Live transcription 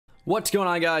What's going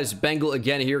on, guys? Bengal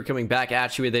again here, coming back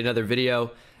at you with another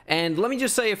video. And let me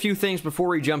just say a few things before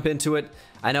we jump into it.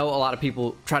 I know a lot of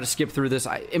people try to skip through this.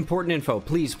 Important info.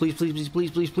 Please.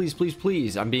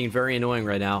 I'm being very annoying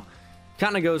right now.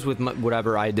 Kind of goes with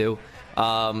whatever I do.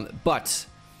 But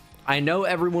I know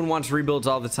everyone wants rebuilds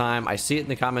all the time. I see it in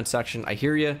the comment section. I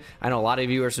hear you. I know a lot of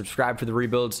you are subscribed for the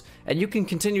rebuilds, and you can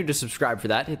continue to subscribe for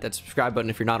that. Hit that subscribe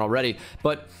button if you're not already.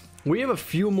 But we have a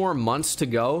few more months to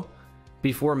go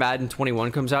before Madden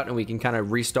 21 comes out and we can kind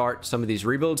of restart some of these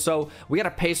rebuilds. So we got to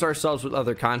pace ourselves with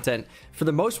other content. For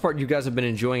the most part, you guys have been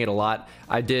enjoying it a lot.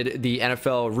 I did the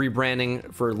NFL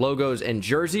rebranding for logos and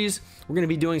jerseys. We're going to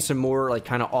be doing some more like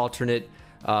kind of alternate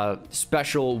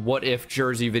special what if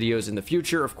jersey videos in the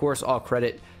future. Of course, all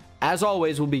credit as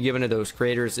always will be given to those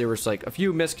creators. There was like a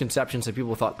few misconceptions that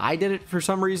people thought I did it for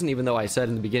some reason, even though I said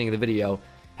in the beginning of the video,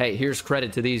 hey, here's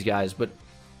credit to these guys. But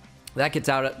that gets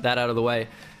out of the way.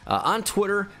 On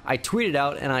Twitter, I tweeted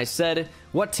out and I said,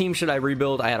 what team should I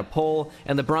rebuild? I had a poll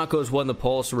and the Broncos won the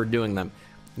poll, so we're doing them.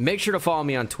 Make sure to follow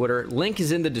me on Twitter. Link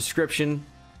is in the description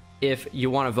if you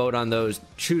want to vote on those.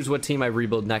 Choose what team I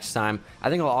rebuild next time. I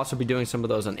think I'll also be doing some of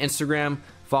those on Instagram.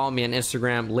 Follow me on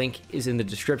Instagram. Link is in the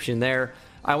description there.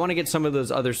 I want to get some of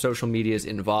those other social medias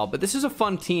involved, but this is a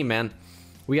fun team, man.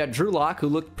 We got Drew Lock, who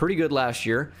looked pretty good last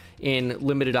year in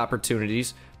limited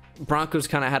opportunities. Broncos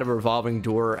kind of had a revolving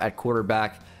door at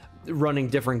quarterback, running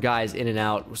different guys in and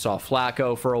out. We saw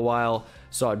Flacco for a while,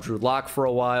 saw Drew Lock for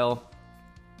a while,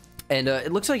 and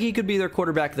it looks like he could be their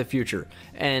quarterback of the future.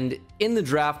 And in the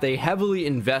draft, they heavily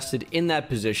invested in that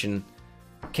position.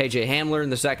 KJ Hamler in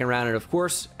the second round, and of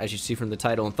course, as you see from the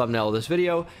title and thumbnail of this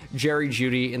video,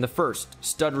 Jeudy in the first.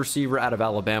 Stud receiver out of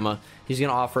Alabama. He's going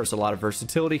to offer us a lot of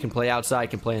versatility, can play outside,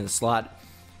 can play in the slot.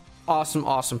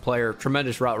 Awesome player,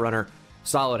 tremendous route runner,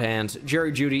 solid hands.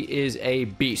 Jeudy is a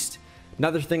beast.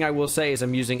 Another thing I will say is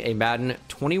I'm using a Madden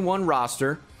 21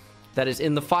 roster that is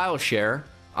in the file share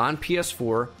on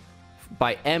PS4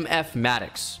 by MF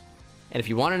Maddox. And if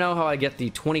you want to know how I get the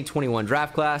 2021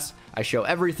 draft class, I show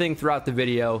everything throughout the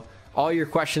video. All your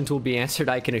questions will be answered,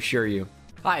 I can assure you.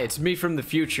 Hi, it's me from the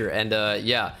future, and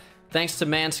yeah, thanks to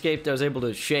Manscaped, I was able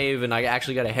to shave and I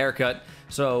actually got a haircut.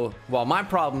 So while my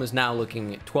problem is now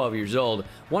looking 12 years old,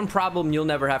 one problem you'll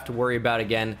never have to worry about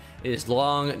again is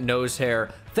long nose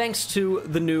hair, thanks to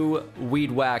the new Weed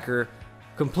Whacker.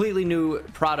 Completely new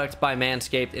product by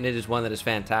Manscaped, and it is one that is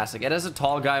fantastic. And as a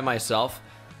tall guy myself,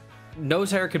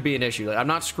 nose hair could be an issue. Like, I'm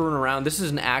not screwing around. This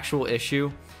is an actual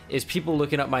issue, is people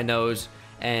looking up my nose,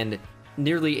 and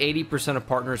nearly 80% of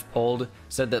partners polled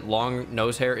said that long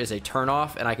nose hair is a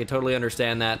turnoff, and I can totally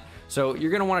understand that. So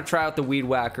you're going to want to try out the Weed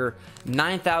Whacker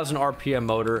 9,000 RPM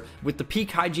motor. With the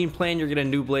Peak Hygiene plan, you're getting a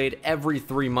new blade every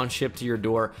 3 months shipped to your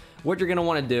door. What you're going to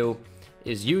want to do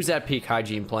is use that Peak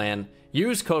Hygiene plan,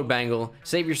 use code BANGLE,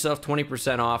 save yourself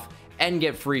 20% off, and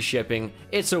get free shipping.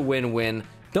 It's a win-win.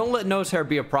 Don't let nose hair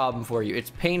be a problem for you. It's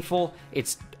painful.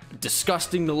 It's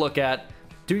disgusting to look at.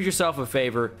 Do yourself a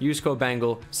favor. Use code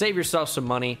BANGLE. Save yourself some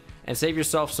money and save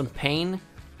yourself some pain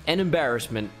and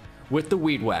embarrassment with the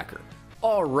Weed Whacker.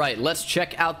 All right, let's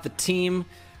check out the team.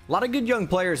 A lot of good young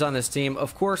players on this team.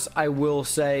 Of course, I will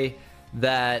say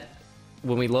that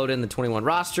when we load in the 21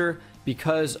 roster,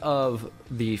 because of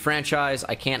the franchise,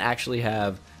 I can't actually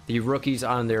have the rookies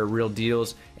on their real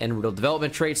deals and real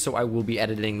development traits, so I will be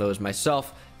editing those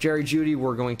myself. Jeudy,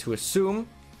 we're going to assume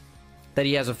that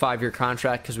he has a 5-year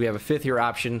contract because we have a 5th-year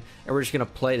option, and we're just going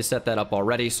to play to set that up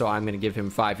already, so I'm going to give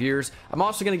him 5 years. I'm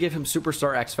also going to give him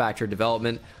Superstar X Factor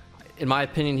development. In my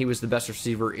opinion, he was the best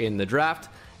receiver in the draft,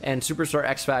 and Superstar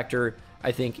X Factor,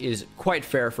 I think, is quite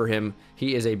fair for him.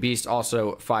 He is a beast.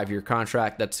 Also, 5-year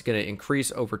contract that's going to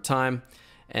increase over time.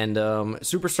 And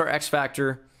Superstar X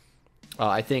Factor,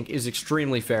 I think, is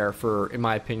extremely fair for, in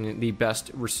my opinion, the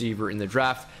best receiver in the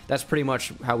draft. That's pretty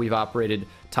much how we've operated.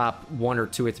 Top 1 or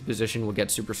 2 at the position will get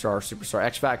Superstar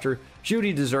X Factor.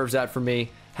 Jeudy deserves that for me.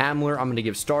 Hamler, I'm going to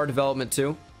give star development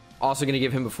to. Also going to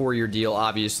give him a 4-year deal,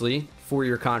 obviously.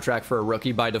 4-year contract for a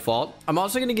rookie by default. I'm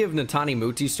also going to give Netani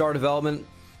Muti star development.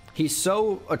 He's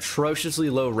so atrociously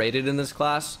low rated in this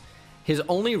class. His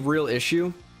only real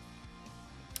issue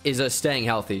is staying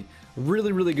healthy.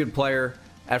 Really good player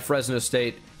at Fresno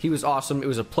State. He was awesome. It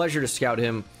was a pleasure to scout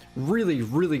him. Really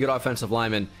good offensive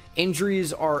lineman.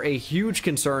 Injuries are a huge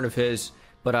concern of his,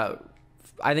 but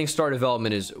I think star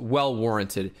development is well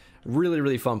warranted.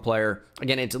 Really fun player.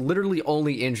 Again, it's literally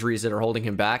only injuries that are holding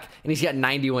him back, and he's got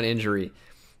 91 injury.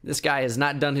 This guy has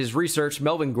not done his research.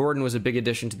 Melvin Gordon was a big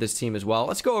addition to this team as well.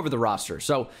 Let's go over the roster.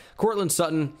 So, Courtland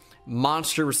Sutton,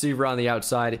 monster receiver on the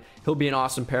outside. He'll be an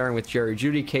awesome pairing with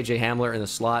Jeudy, KJ Hamler in the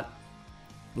slot.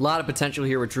 A lot of potential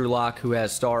here with Drew Lock, who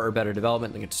has star or better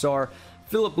development than star.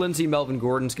 Phillip Lindsay, Melvin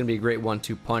Gordon's going to be a great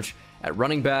 1-2 punch at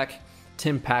running back.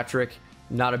 Tim Patrick,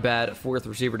 not a bad fourth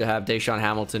receiver to have. Deshaun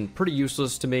Hamilton, pretty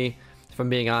useless to me, if I'm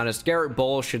being honest. Garrett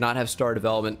Bowles should not have star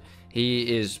development.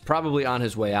 He is probably on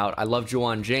his way out. I love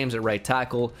Juwan James at right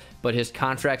tackle, but his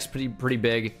contract's pretty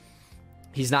big.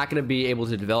 He's not going to be able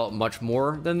to develop much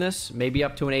more than this, maybe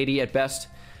up to an 80 at best.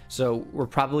 So we're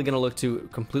probably going to look to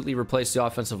completely replace the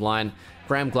offensive line.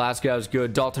 Graham Glasgow is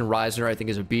good. Dalton Risner, I think,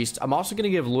 is a beast. I'm also going to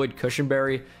give Lloyd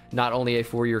Cushenberry not only a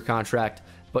 4-year contract,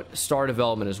 but star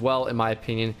development as well. In my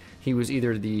opinion, he was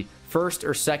either the first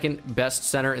or second best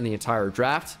center in the entire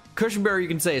draft. Cushenberry, you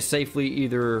can say, is safely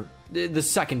either the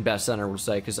second best center, we'll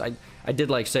say, because I did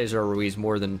like Cesar Ruiz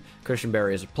more than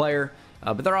Cushenberry as a player.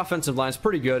 But their offensive line is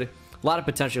pretty good. A lot of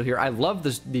potential here. I love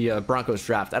the Broncos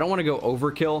draft. I don't want to go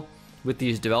overkill with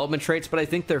these development traits, but I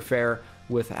think they're fair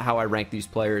with how I rank these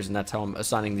players, and that's how I'm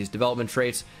assigning these development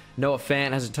traits. Noah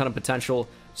Fant has a ton of potential.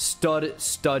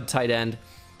 Stud tight end.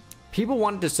 People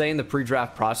wanted to say in the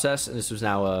pre-draft process, and this was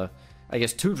now, I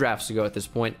guess 2 drafts ago at this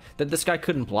point, that this guy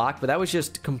couldn't block, but that was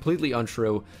just completely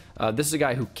untrue. This is a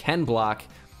guy who can block,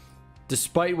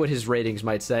 despite what his ratings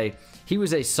might say. He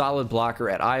was a solid blocker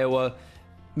at Iowa,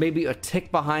 maybe a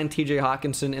tick behind TJ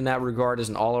Hawkinson in that regard as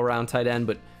an all-around tight end,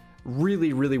 but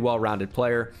really, really well-rounded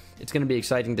player. It's going to be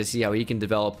exciting to see how he can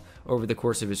develop over the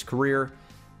course of his career.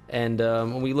 And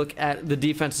when we look at the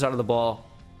defensive side of the ball,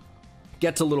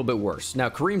 gets a little bit worse. Now,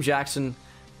 Kareem Jackson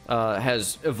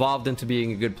has evolved into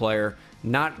being a good player.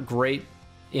 Not great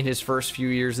in his first few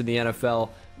years in the NFL.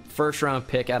 First-round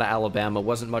pick out of Alabama.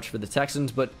 Wasn't much for the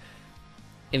Texans, but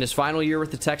in his final year with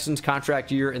the Texans,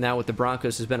 contract year, and now with the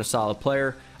Broncos, has been a solid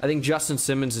player. I think Justin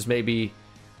Simmons is maybe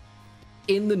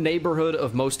in the neighborhood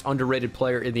of most underrated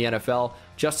player in the NFL.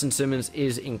 Justin Simmons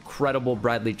is incredible.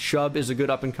 Bradley Chubb is a good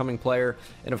up-and-coming player.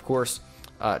 And, of course,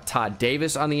 Todd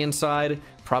Davis on the inside.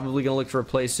 Probably going to look to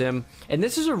replace him. And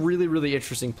this is a really, really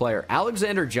interesting player.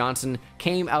 Alexander Johnson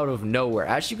came out of nowhere.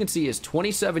 As you can see, he is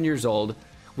 27 years old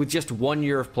with just 1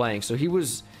 year of playing. So he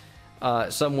was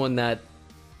someone that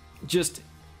just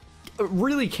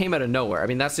really came out of nowhere. I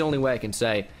mean, that's the only way I can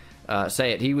say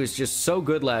it. He was just so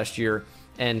good last year,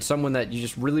 and someone that you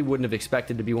just really wouldn't have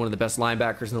expected to be one of the best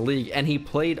linebackers in the league, and he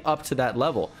played up to that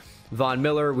level. Von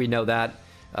Miller, we know that.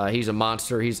 He's a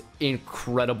monster. He's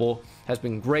incredible. Has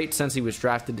been great since he was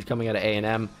drafted coming out of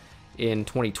A&M in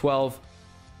 2012,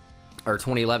 or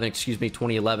 2011, excuse me,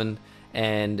 2011,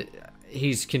 and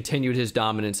he's continued his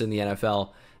dominance in the NFL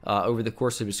over the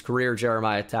course of his career.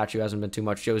 Jeremiah Tachu hasn't been too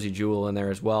much. Josie Jewell in there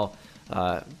as well.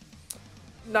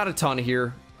 Not a ton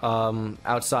here.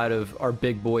 Outside of our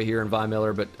big boy here in Von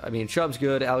Miller, but I mean, Chubb's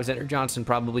good. Alexander Johnson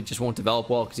probably just won't develop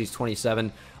well because he's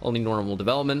 27, only normal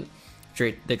development.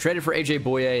 They traded for AJ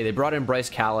Boye. They brought in Bryce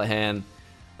Callahan.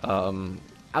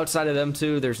 Outside of them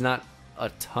two, there's not a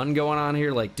ton going on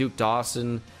here, like Duke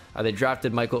Dawson. They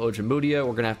drafted Michael Ojemudia.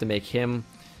 We're gonna have to make him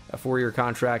a 4-year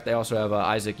contract. They also have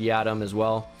Isaac Yiadom as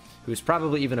well, who's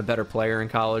probably even a better player in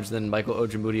college than Michael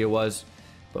Ojemudia was,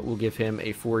 but we'll give him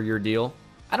a 4-year deal.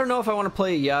 I don't know if I want to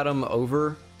play Yiadom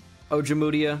over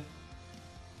Ojemudia.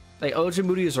 Like,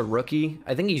 Ojemudia is a rookie.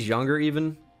 I think he's younger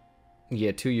even.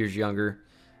 Yeah, 2 years younger.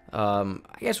 I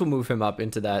guess we'll move him up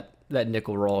into that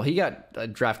nickel role. He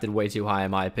got drafted way too high,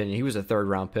 in my opinion. He was a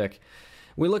 3rd-round pick.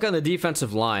 When we look on the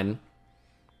defensive line,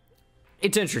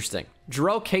 it's interesting.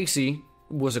 Jarrell Casey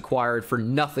was acquired for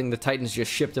nothing. The Titans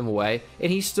just shipped him away, and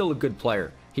he's still a good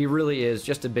player. He really is.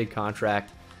 Just a big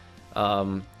contract.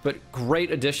 But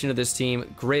great addition to this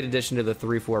team. Great addition to the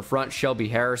 3-4 front. Shelby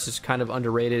Harris is kind of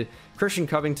underrated. Christian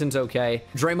Covington's okay.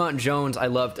 Draymond Jones I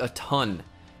loved a ton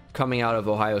coming out of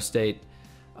Ohio State.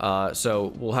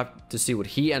 So we'll have to see what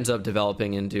he ends up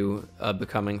developing into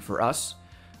becoming for us.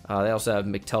 They also have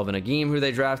McTelvin Agim, who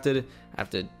they drafted. Have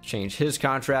to change his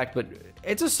contract, but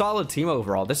it's a solid team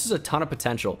overall. This is a ton of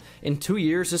potential. In 2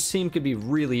 years, this team could be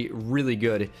really, really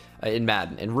good in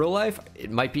Madden. In real life,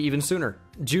 it might be even sooner.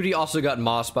 Jeudy also got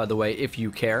Moss, by the way, if you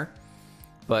care.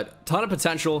 But ton of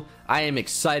potential. I am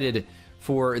excited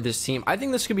for this team. I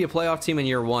think this could be a playoff team in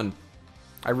year 1.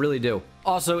 I really do.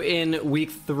 Also, in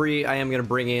week 3, I am going to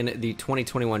bring in the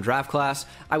 2021 draft class.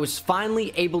 I was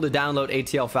finally able to download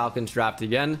ATL Falcons draft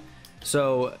again,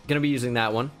 so going to be using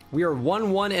that one. We are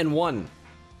 1-1-1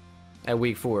 at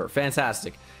week 4.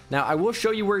 Fantastic. Now, I will show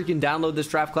you where you can download this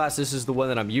draft class. This is the one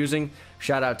that I'm using.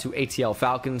 Shout out to ATL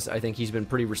Falcons. I think he's been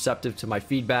pretty receptive to my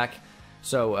feedback,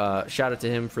 so shout out to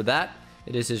him for that.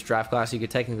 It is his draft class. He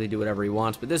could technically do whatever he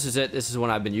wants, but this is it. This is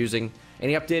one I've been using, and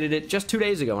he updated it just 2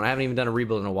 days ago, and I haven't even done a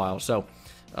rebuild in a while, so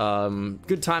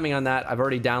good timing on that. I've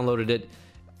already downloaded it.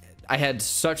 I had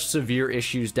such severe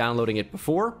issues downloading it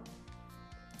before.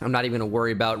 I'm not even going to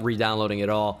worry about re-downloading it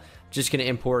all. Just going to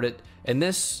import it. And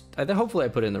this, hopefully I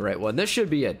put in the right one. This should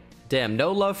be it. Damn,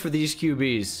 no love for these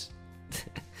QBs.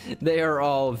 They are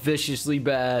all viciously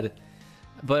bad.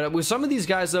 But with some of these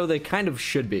guys, though, they kind of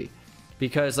should be.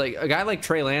 Because like a guy like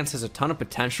Trey Lance has a ton of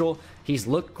potential. He's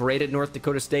looked great at North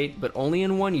Dakota State, but only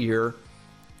in 1 year,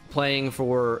 playing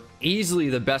for easily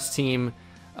the best team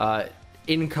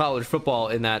in college football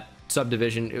in that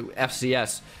subdivision,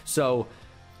 FCS. So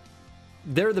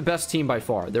they're the best team by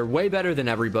far. They're way better than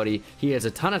everybody. He has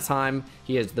a ton of time.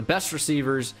 He has the best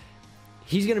receivers.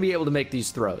 He's going to be able to make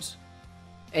these throws.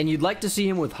 And you'd like to see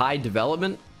him with high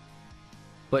development,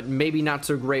 but maybe not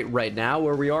so great right now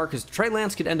where we are, because Trey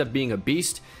Lance could end up being a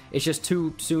beast. It's just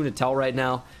too soon to tell right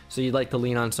now. So you'd like to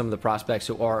lean on some of the prospects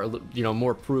who are, you know,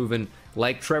 more proven,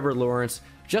 like Trevor Lawrence.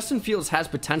 Justin Fields has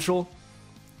potential,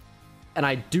 and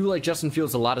I do like Justin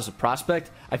Fields a lot as a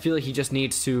prospect. I feel like he just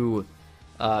needs to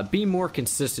be more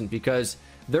consistent, because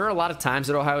there are a lot of times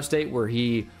at Ohio State where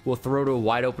he will throw to a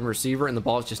wide open receiver and the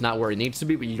ball is just not where it needs to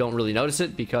be, but you don't really notice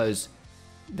it because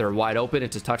they're wide open.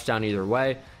 It's a touchdown either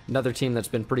way. Another team that's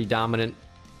been pretty dominant.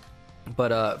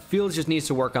 But Fields just needs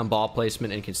to work on ball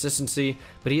placement and consistency,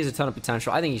 but he has a ton of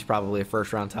potential. I think he's probably a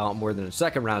first-round talent more than a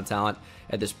second-round talent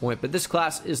at this point. But this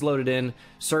class is loaded in.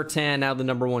 Surtain, now the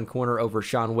 #1 corner over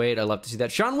Shaun Wade. I love to see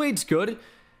that. Shaun Wade's good.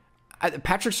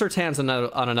 Patrick Surtain's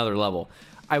on another level.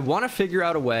 I want to figure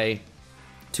out a way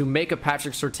to make a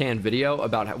Patrick Surtain video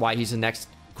about why he's the next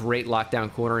great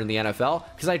lockdown corner in the NFL,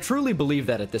 because I truly believe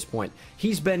that at this point.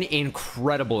 He's been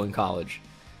incredible in college.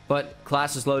 But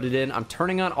class is loaded in. I'm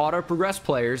turning on auto progress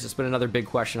players. It's been another big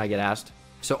question I get asked.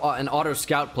 So and auto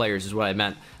scout players is what I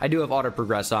meant. I do have auto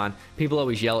progress on. People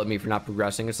always yell at me for not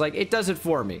progressing. It's like, it does it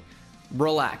for me.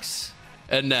 Relax.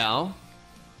 And now,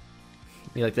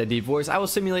 you like that deep voice? I will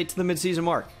simulate to the midseason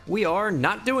mark. We are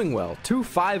not doing well.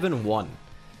 2-5-1.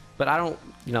 But I don't,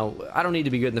 you know, I don't need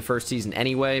to be good in the first season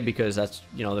anyway, because that's,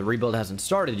 you know, the rebuild hasn't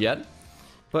started yet.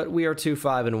 But we are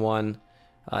 2-5-1.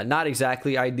 Not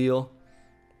exactly ideal.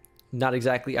 Not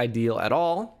exactly ideal at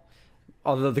all.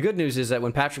 Although the good news is that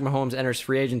when Patrick Mahomes enters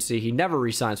free agency, he never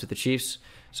re-signs with the Chiefs,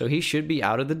 so he should be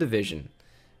out of the division.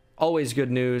 Always good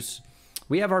news.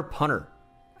 We have our punter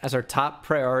as our top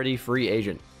priority free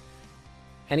agent.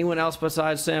 Anyone else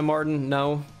besides Sam Martin?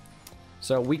 No.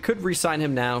 So we could re-sign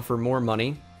him now for more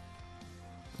money.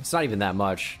 It's not even that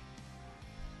much.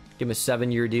 Give him a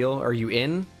 7-year deal. Are you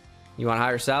in? You want a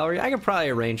higher salary? I could probably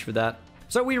arrange for that.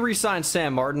 So we re-signed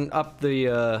Sam Martin, up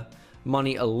the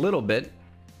money a little bit.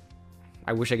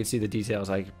 I wish I could see the details,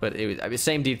 but it was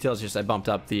same details, just I bumped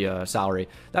up the salary.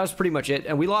 That was pretty much it,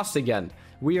 and we lost again.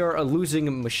 We are a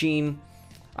losing machine.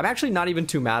 I'm actually not even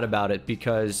too mad about it,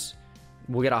 because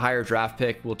we'll get a higher draft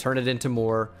pick. We'll turn it into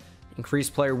more.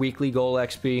 Increase player weekly goal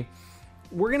XP.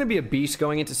 We're going to be a beast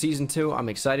going into Season 2. I'm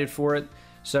excited for it.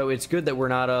 So it's good that we're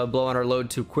not blowing our load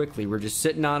too quickly. We're just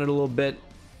sitting on it a little bit.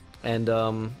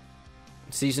 And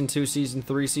Season 2, Season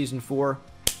 3, Season 4,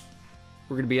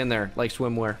 we're going to be in there like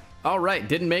swimwear. All right,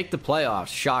 didn't make the playoffs.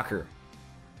 Shocker.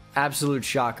 Absolute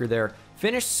shocker there.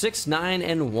 Finished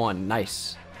 6-9-1.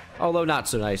 Nice. Although not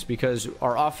so nice, because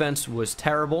our offense was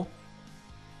terrible.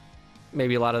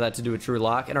 Maybe a lot of that to do with Drew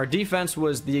Lock. And our defense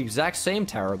was the exact same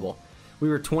terrible. We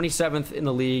were 27th in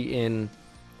the league in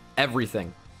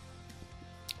everything.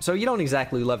 So you don't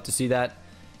exactly love to see that.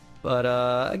 But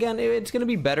again, it's going to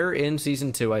be better in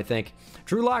Season 2, I think.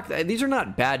 Drew Lock, these are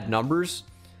not bad numbers.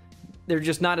 They're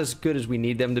just not as good as we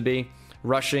need them to be.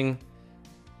 Rushing.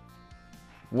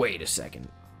 Wait a second.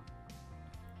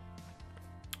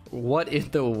 What in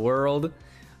the world?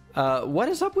 What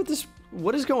is up with this?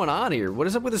 What is going on here? What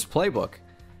is up with this playbook?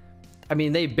 I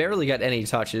mean, they barely got any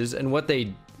touches, and what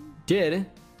they did,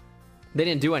 they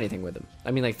didn't do anything with them.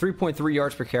 I mean, like 3.3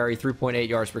 yards per carry, 3.8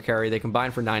 yards per carry. They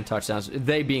combined for 9 touchdowns.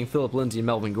 They being Phillip Lindsay and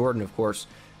Melvin Gordon, of course.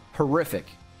 Horrific.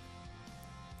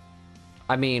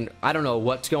 I mean, I don't know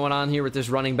what's going on here with this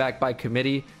running back by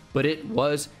committee, but it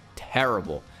was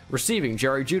terrible. Receiving,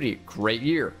 Jeudy, great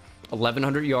year.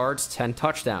 1,100 yards, 10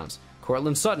 touchdowns.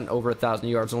 Cortland Sutton, over 1,000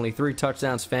 yards, only 3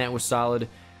 touchdowns. Fant was solid.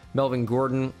 Melvin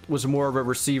Gordon was more of a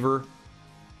receiver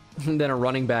than a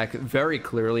running back, very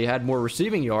clearly. Had more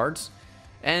receiving yards.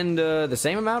 And the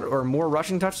same amount, or more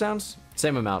rushing touchdowns?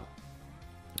 Same amount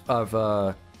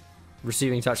of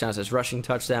receiving touchdowns as rushing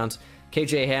touchdowns.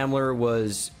 KJ Hamler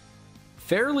was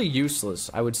fairly useless,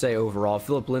 I would say, overall.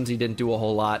 Phillip Lindsay didn't do a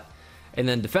whole lot. And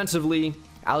then defensively,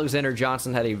 Alexander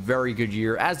Johnson had a very good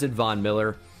year, as did Von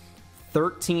Miller.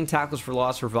 13 tackles for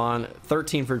loss for Von,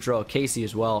 13 for Jarrell Casey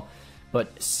as well,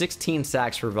 but 16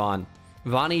 sacks for Von.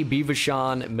 Vonnie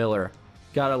Bevashon Miller.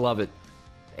 Gotta love it.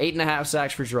 8.5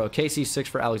 sacks for Jeudy Casey, 6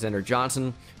 for Alexander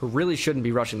Johnson, who really shouldn't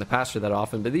be rushing the passer that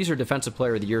often, but these are Defensive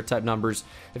Player of the Year type numbers.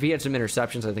 If he had some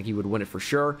interceptions, I think he would win it for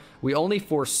sure. We only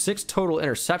forced 6 total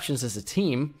interceptions as a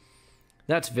team.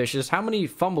 That's vicious. How many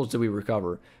fumbles did we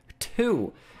recover?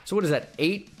 2. So what is that?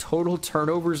 8 total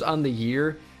turnovers on the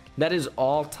year? That is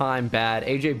all-time bad.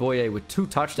 AJ Boye with 2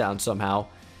 touchdowns somehow.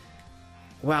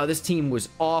 Wow, this team was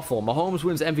awful. Mahomes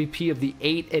wins MVP of the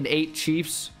 8-8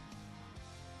 Chiefs.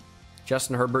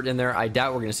 Justin Herbert in there. I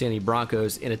doubt we're going to see any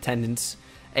Broncos in attendance.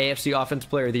 AFC Offensive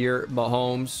Player of the Year,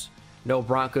 Mahomes. No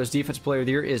Broncos. Defensive Player of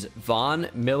the Year is Von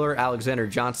Miller, Alexander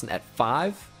Johnson at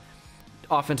 5.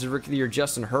 Offensive Rookie of the Year,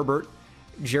 Justin Herbert.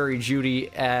 Jerry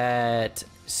Jeudy at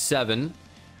 7.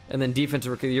 And then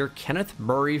Defensive Rookie of the Year, Kenneth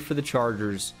Murray for the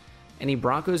Chargers. Any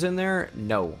Broncos in there?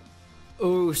 No.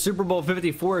 Ooh, Super Bowl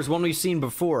 54 is one we've seen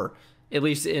before. At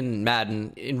least in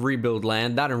Madden, in Rebuild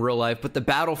Land, not in real life. But the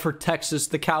battle for Texas,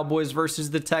 the Cowboys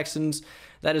versus the Texans,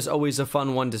 that is always a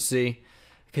fun one to see.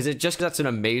 Because that's an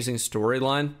amazing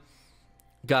storyline.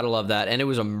 Gotta love that. And it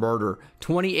was a murder.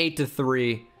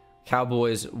 28-3,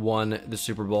 Cowboys won the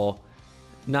Super Bowl.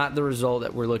 Not the result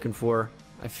that we're looking for.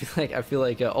 I feel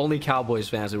like only Cowboys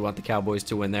fans would want the Cowboys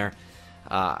to win there.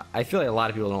 I feel like a lot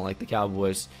of people don't like the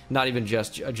Cowboys. Not even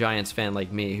just a Giants fan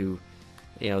like me who,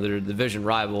 they're the division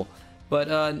rival.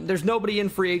 But there's nobody in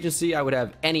free agency I would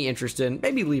have any interest in.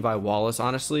 Maybe Levi Wallace,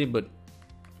 honestly, but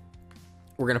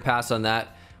we're going to pass on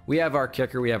that. We have our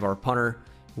kicker. We have our punter.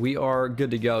 We are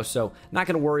good to go. So not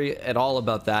going to worry at all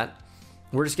about that.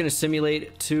 We're just going to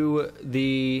simulate to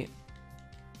the...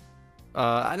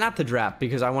 not the draft,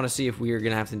 because I want to see if we are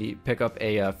going to have to pick up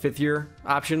a fifth-year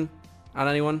option on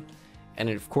anyone. And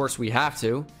of course, we have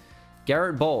to.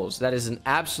 Garrett Bowles. That is an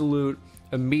absolute,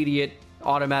 immediate,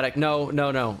 automatic...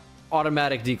 No.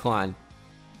 Automatic decline.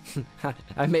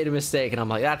 I made a mistake, and I'm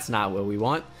like, that's not what we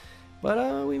want.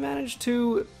 But we managed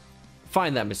to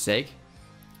find that mistake,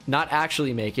 not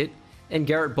actually make it, and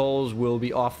Garrett Bowles will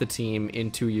be off the team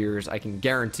in 2 years. I can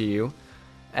guarantee you,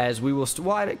 as we will.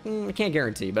 Well, I can't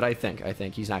guarantee, but I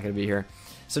think he's not going to be here.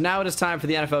 So now it is time for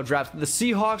the NFL draft. The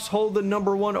Seahawks hold the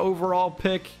 #1 overall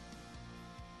pick.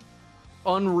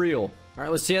 Unreal. All right,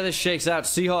 let's see how this shakes out.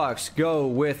 Seahawks go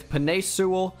with Penei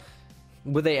Sewell.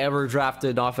 Would they ever draft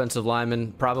an offensive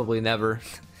lineman? Probably never.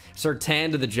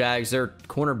 Surtain to the Jags. Their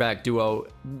cornerback duo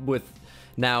with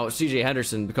now CJ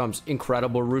Henderson becomes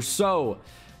incredible. Rousseau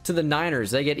to the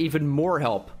Niners. They get even more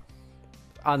help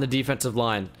on the defensive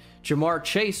line. Jamar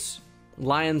Chase.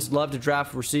 Lions love to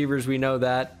draft receivers. We know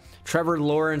that. Trevor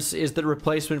Lawrence is the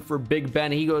replacement for Big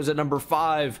Ben. He goes at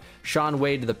 #5. Sean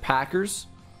Wade to the Packers.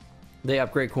 They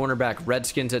upgrade cornerback.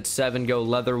 Redskins at 7 go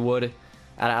Leatherwood.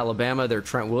 At Alabama, their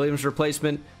Trent Williams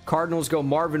replacement. Cardinals go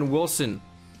Marvin Wilson.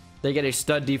 They get a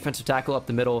stud defensive tackle up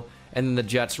the middle. And then the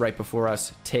Jets right before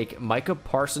us take Micah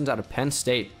Parsons out of Penn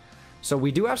State. So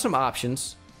we do have some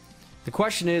options. The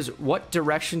question is, what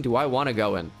direction do I want to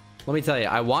go in? Let me tell you,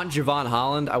 I want Javon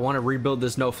Holland. I want to rebuild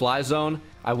this no-fly zone.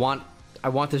 I want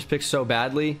this pick so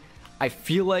badly. I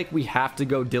feel like we have to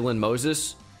go Dylan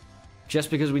Moses just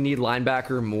because we need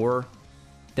linebacker more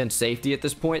than safety at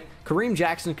this point. Kareem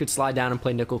Jackson could slide down and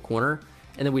play nickel corner,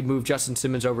 and then we'd move Justin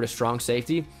Simmons over to strong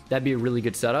safety. That'd be a really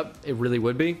good setup. It really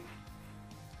would be.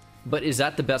 But is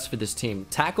that the best for this team?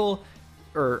 Tackle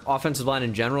or offensive line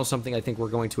in general, something I think we're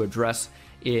going to address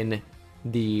in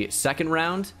the second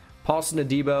round. Paulson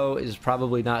Adebo is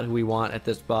probably not who we want at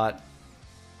this spot.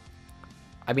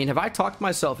 I mean, have I talked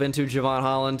myself into Javon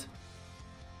Holland?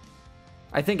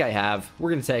 I think I have. We're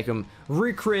going to take him.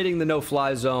 Recreating the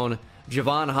no-fly zone.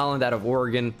 Javon Holland out of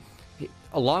Oregon.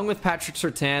 Along with Patrick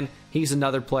Surtain, he's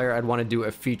another player I'd want to do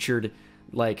a featured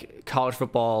college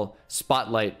football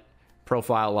spotlight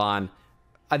profile on.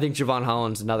 I think Javon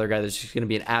Holland's another guy that's just going to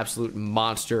be an absolute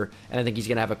monster, and I think he's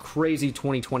going to have a crazy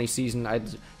 2020 season.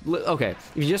 Okay,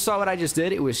 if you just saw what I just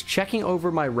did, it was checking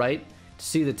over my right to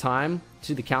see the time,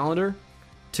 see the calendar,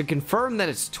 to confirm that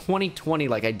it's 2020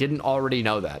 like I didn't already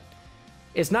know that.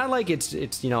 It's not like it's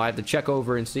I have to check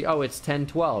over and see, oh, it's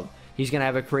 10:12. He's going to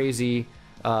have a crazy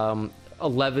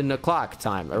 11 o'clock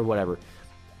time or whatever.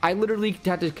 I literally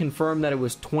had to confirm that it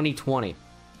was 2020.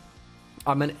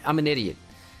 I'm an idiot.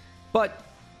 But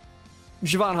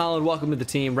Javon Holland, welcome to the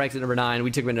team. Ranked at #9.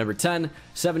 We took him at #10.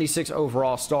 76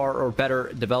 overall star or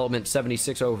better development.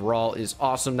 76 overall is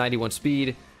awesome. 91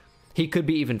 speed. He could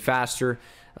be even faster.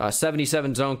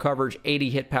 77 zone coverage, 80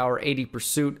 hit power, 80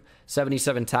 pursuit,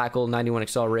 77 tackle, 91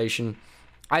 acceleration.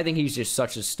 I think he's just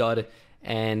such a stud.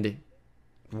 And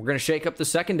we're going to shake up the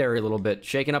secondary a little bit.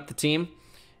 Shaking up the team.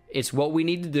 It's what we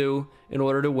need to do in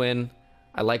order to win.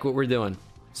 I like what we're doing.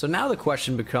 So now the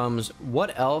question becomes,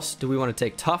 what else do we want to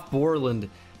take? Tough Borland.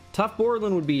 Tough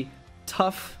Borland would be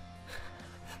tough.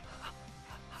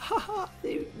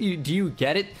 Do you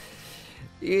get it?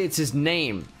 It's his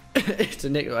name. It's a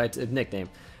nickname.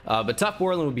 But Tough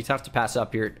Borland would be tough to pass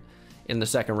up here in the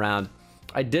second round.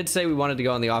 I did say we wanted to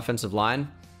go on the offensive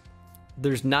line.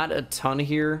 There's not a ton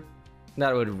here that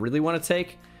I would really want to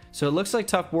take. So it looks like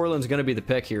Tough Borland's going to be the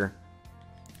pick here.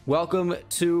 Welcome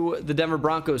to the Denver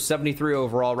Broncos, 73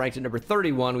 overall, ranked at number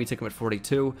 31. We took him at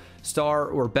 42. Star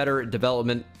or better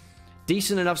development.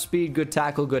 Decent enough speed, good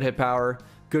tackle, good hit power,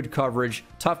 good coverage.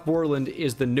 Tough Borland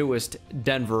is the newest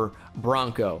Denver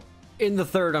Bronco. In the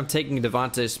third, I'm taking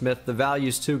Devontae Smith. The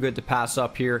value's too good to pass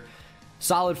up here.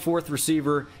 Solid fourth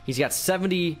receiver. He's got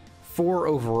 74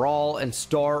 overall and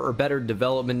star or better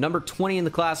development. Number 20 in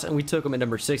the class, and we took him at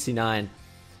number 69.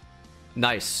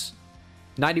 Nice.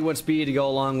 91 speed to go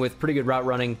along with pretty good route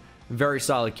running, very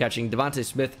solid catching. Devontae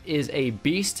Smith is a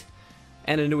beast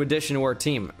and a new addition to our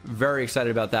team. Very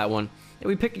excited about that one. And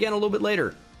we pick again a little bit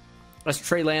later as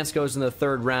Trey Lance goes in the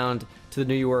third round to the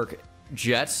New York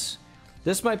Jets.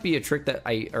 This might be a pick that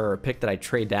I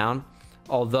trade down,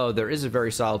 although there is a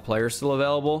very solid player still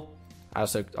available. I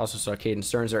also saw Caden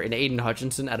Stearns there, and Aiden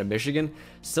Hutchinson out of Michigan.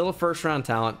 Still a first round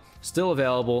talent, still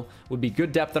available. Would be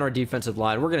good depth on our defensive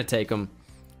line. We're going to take him.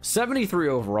 73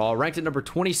 overall, ranked at number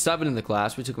 27 in the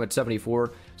class. We took him at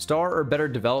 74. Star or better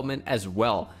development as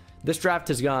well. This draft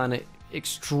has gone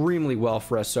extremely well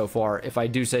for us so far, if I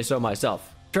do say so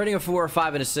myself. Trading a 4, a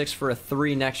 5, and a 6 for a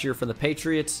 3 next year for the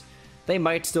Patriots. They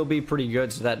might still be pretty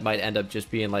good, so that might end up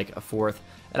just being like a 4th.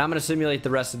 And I'm going to simulate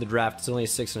the rest of the draft. It's only a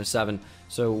 6 and a 7.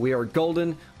 So we are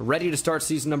golden, ready to start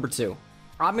season number 2.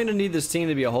 I'm going to need this team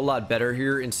to be a whole lot better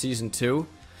here in season 2.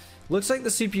 Looks like the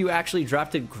CPU actually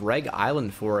drafted Greg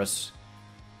Island for us.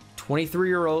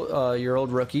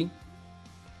 23-year-old rookie.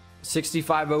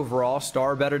 65 overall,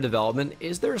 star better development.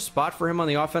 Is there a spot for him on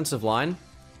the offensive line?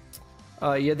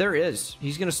 Yeah, there is.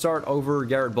 He's going to start over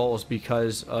Garrett Bowles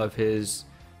because of his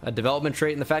development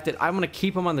trait and the fact that I'm going to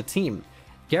keep him on the team.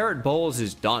 Garrett Bowles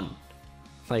is done.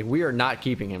 Like, we are not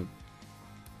keeping him.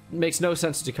 It makes no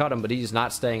sense to cut him, but he's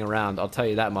not staying around. I'll tell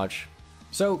you that much.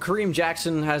 So Kareem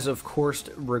Jackson has, of course,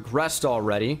 regressed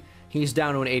already. He's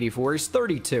down to an 84. He's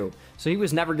 32. So he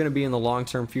was never going to be in the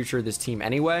long-term future of this team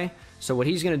anyway. So what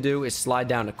he's going to do is slide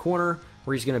down to corner,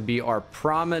 where he's going to be our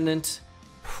prominent,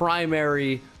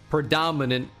 primary,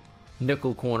 predominant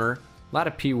nickel corner. A lot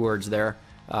of P words there.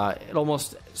 It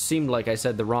almost seemed like I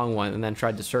said the wrong one and then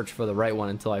tried to search for the right one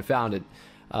until I found it.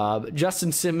 But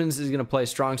Justin Simmons is going to play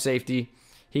strong safety.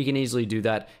 He can easily do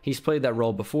that. He's played that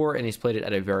role before, and he's played it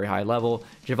at a very high level.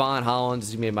 Javon Hollins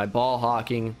is made my ball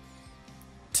hawking.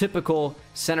 Typical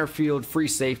center field free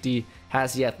safety.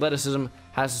 Has the athleticism,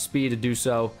 has the speed to do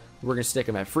so. We're going to stick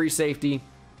him at free safety.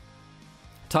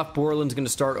 Tough Borland's going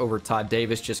to start over Todd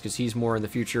Davis just because he's more in the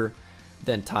future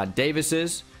than Todd Davis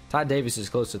is. Todd Davis is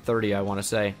close to 30, I want to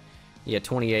say. Yeah,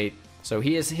 28. So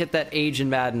he has hit that age in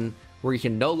Madden where he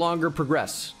can no longer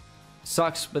progress.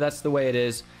 Sucks, but that's the way it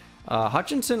is.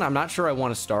 Hutchinson, I'm not sure I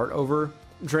want to start over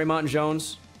Draymond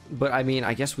Jones, but I mean,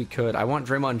 I guess we could. I want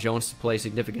Draymond Jones to play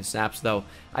significant snaps, though.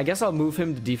 I guess I'll move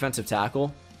him to defensive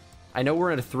tackle. I know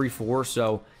we're at a 3-4,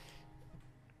 so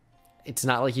it's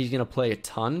not like he's going to play a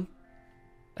ton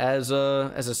as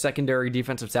a secondary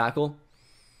defensive tackle,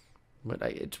 but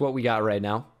it's what we got right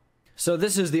now. So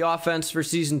this is the offense for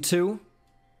season 2.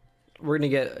 We're going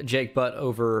to get Jake Butt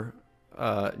over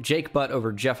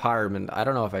Jeff Hireman. I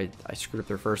don't know if I screwed up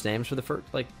their first names for the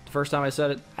first time I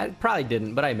said it. I probably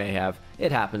didn't, but I may have.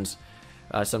 It happens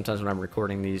sometimes when I'm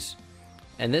recording these.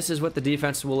 And this is what the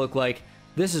defense will look like.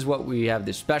 This is what we have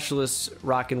the specialists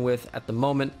rocking with at the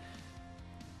moment.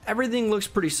 Everything looks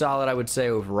pretty solid, I would say,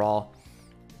 overall.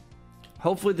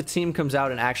 Hopefully the team comes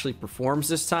out and actually performs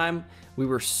this time. We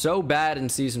were so bad in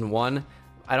season 1.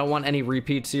 I don't want any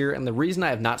repeats here. And the reason I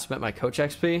have not spent my coach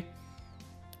XP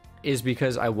is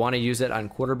because I want to use it on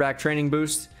quarterback training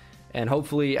boost, and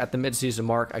hopefully at the midseason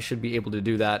mark I should be able to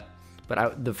do that.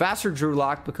 But the faster Drew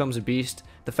Lock becomes a beast,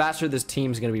 the faster this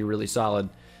team is going to be really solid.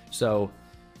 So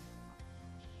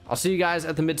I'll see you guys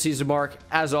at the midseason mark,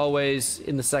 as always,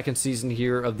 in the second season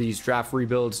here of these draft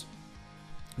rebuilds.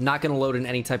 I'm not going to load in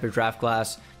any type of draft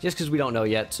class just because we don't know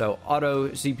yet, so auto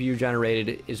CPU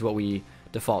generated is what we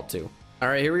default to. All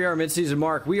right, here we are, midseason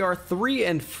mark. We are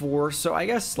 3-4, so I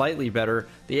guess slightly better.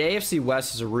 The AFC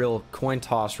West is a real coin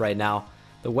toss right now.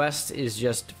 The West is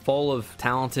just full of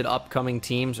talented upcoming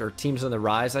teams, or teams on the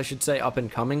rise, I should say, up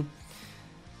and coming.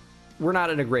 We're not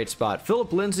in a great spot.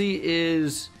 Philip Lindsay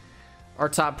is our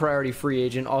top priority free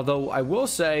agent, although I will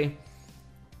say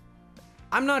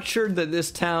I'm not sure that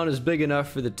this town is big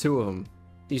enough for the two of them.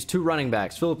 These two running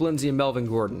backs, Philip Lindsay and Melvin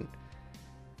Gordon.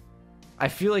 I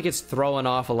feel like it's throwing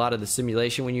off a lot of the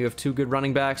simulation when you have two good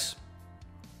running backs.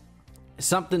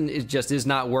 Something is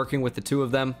not working with the two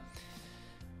of them.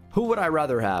 Who would I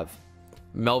rather have?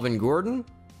 Melvin Gordon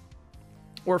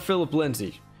or Philip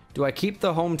Lindsay? Do I keep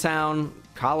the hometown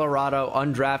Colorado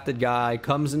undrafted guy,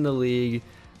 comes in the league,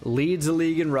 leads the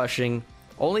league in rushing,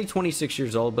 only 26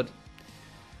 years old, but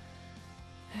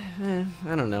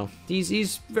I don't know.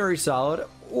 He's very solid.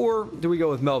 Or do we go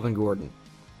with Melvin Gordon,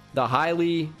 the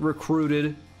highly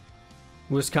recruited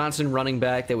Wisconsin running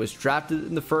back that was drafted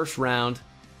in the first round,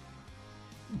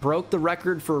 broke the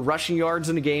record for rushing yards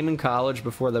in a game in college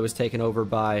before that was taken over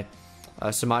by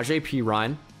Samaje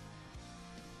Perine.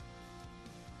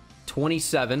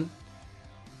 27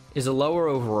 is a lower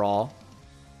overall.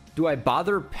 Do I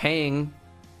bother paying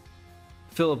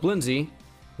Philip Lindsay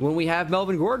when we have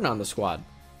Melvin Gordon on the squad?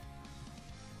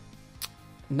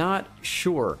 Not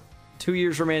sure. 2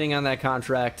 years remaining on that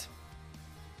contract.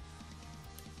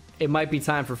 It might be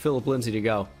time for Philip Lindsay to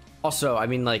go. Also, I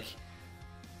mean, like,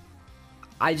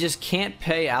 I just can't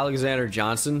pay Alexander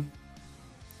Johnson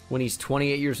when he's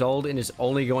 28 years old and is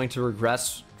only going to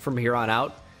regress from here on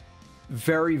out.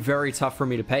 Very, very tough for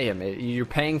me to pay him. You're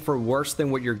paying for worse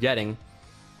than what you're getting.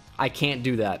 I can't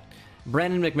do that.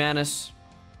 Brandon McManus,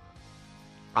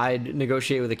 I'd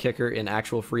negotiate with a kicker in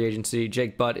actual free agency.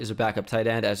 Jake Butt is a backup tight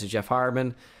end, as is Jeff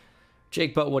Hireman.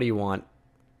 Jake Butt, what do you want?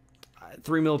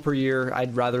 $3 million per year.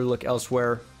 I'd rather look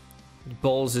elsewhere.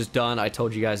 Bowles is done. I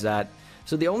told you guys that.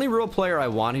 So the only real player I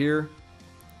want here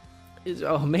is,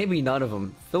 maybe none of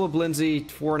them. Philip Lindsay,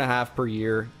 $4.5 million per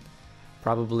year.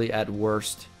 Probably at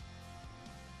worst.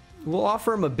 We'll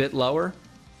offer him a bit lower.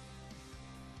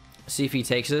 See if he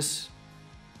takes this.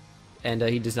 And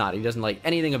he does not. He doesn't like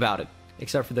anything about it,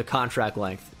 except for the contract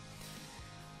length.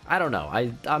 I don't know.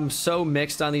 I'm so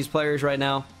mixed on these players right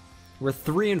now. We're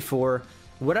 3-4.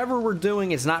 Whatever we're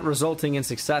doing is not resulting in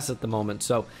success at the moment.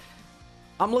 So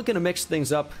I'm looking to mix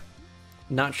things up.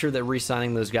 Not sure that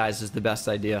re-signing those guys is the best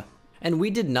idea. And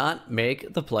we did not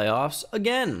make the playoffs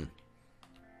again.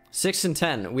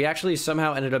 6-10. We actually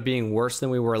somehow ended up being worse than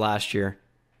we were last year.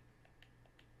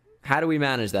 How do we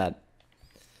manage that?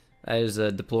 That is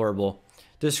deplorable.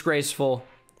 Disgraceful.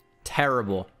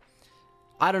 Terrible.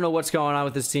 I don't know what's going on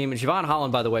with this team. And Javon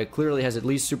Holland, by the way, clearly has at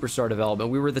least superstar development.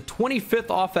 We were the 25th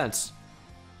offense.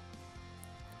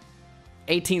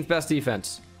 18th best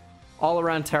defense. All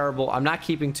around terrible. I'm not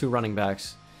keeping two running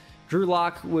backs. Drew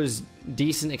Lock was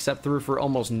decent, except threw for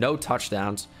almost no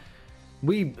touchdowns.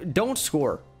 We don't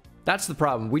score. That's the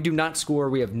problem. We do not score.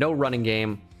 We have no running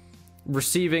game.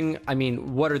 Receiving, I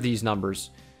mean, what are these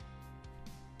numbers?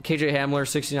 KJ Hamler,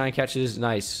 69 catches.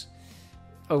 Nice.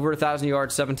 Over 1,000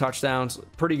 yards, 7 touchdowns.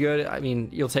 Pretty good. I mean,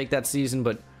 you'll take that season,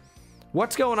 but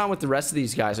what's going on with the rest of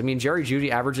these guys? I mean, Jeudy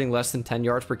averaging less than 10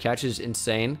 yards per catch is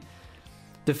insane.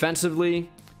 Defensively,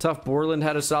 Tough Borland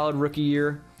had a solid rookie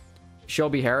year.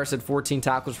 Shelby Harris had 14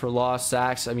 tackles for loss,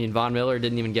 sacks. I mean, Von Miller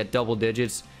didn't even get double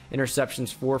digits.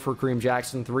 Interceptions, 4 for Kareem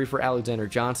Jackson, 3 for Alexander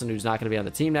Johnson, who's not going to be on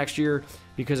the team next year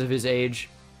because of his age.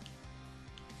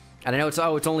 And I know it's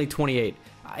only 28.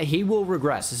 He will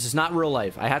regress. This is not real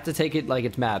life. I have to take it like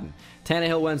it's Madden.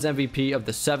 Tannehill wins MVP of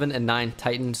the 7 and 9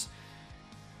 Titans.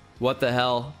 What the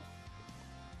hell?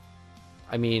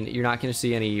 I mean, you're not going to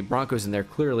see any Broncos in there,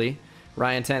 clearly.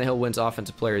 Ryan Tannehill wins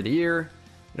Offensive Player of the Year.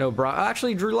 No,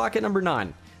 actually, Drew Lock at number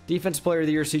 9. Defensive Player of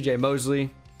the Year, CJ Mosley.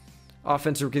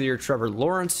 Offensive Rookie of the Year, Trevor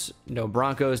Lawrence. No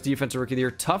Broncos. Defensive Rookie of the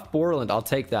Year, Tough Borland. I'll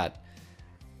take that.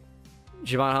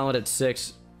 Javon Holland at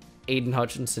 6. Aiden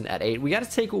Hutchinson at 8. We got to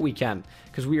take what we can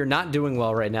because we are not doing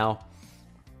well right now.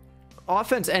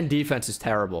 Offense and defense is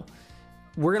terrible.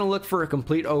 We're going to look for a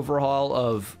complete overhaul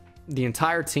of the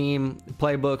entire team,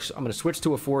 playbooks. I'm going to switch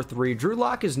to a 4-3. Drew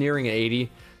Lock is nearing an 80,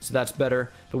 so that's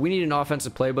better. But we need an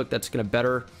offensive playbook that's going to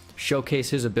better showcase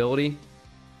his ability.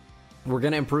 We're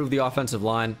going to improve the offensive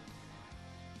line.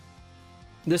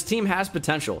 This team has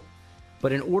potential,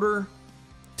 but in order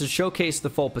to showcase the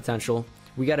full potential,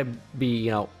 we got to be,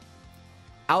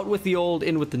 out with the old,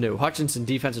 in with the new. Hutchinson,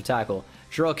 defensive tackle.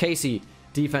 Sherrell Casey,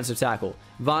 defensive tackle.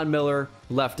 Von Miller,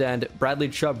 left end. Bradley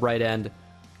Chubb, right end.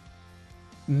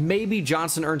 Maybe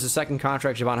Johnson earns a second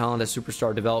contract. Javon Holland has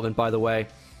superstar development, by the way.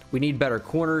 We need better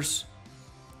corners.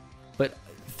 But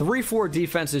 3-4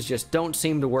 defenses just don't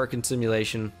seem to work in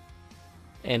simulation.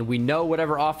 And we know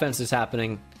whatever offense is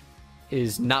happening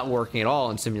is not working at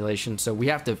all in simulation. So we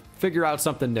have to figure out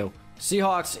something new.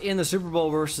 Seahawks in the Super Bowl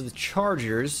versus the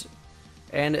Chargers.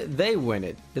 And they win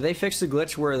it. Did they fix the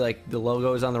glitch where like the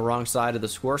logo is on the wrong side of the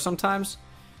score sometimes?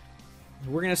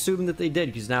 We're going to assume that they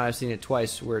did because now I've seen it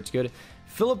twice where it's good.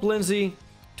 Philip Lindsay,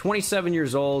 27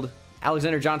 years old.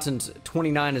 Alexander Johnson's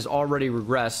 29, has already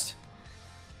regressed.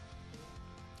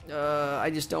 I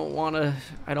just don't want to.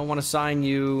 I don't want to sign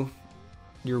you.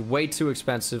 You're way too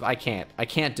expensive. I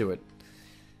can't do it.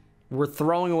 We're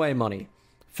throwing away money.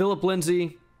 Philip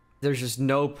Lindsay, there's just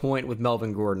no point with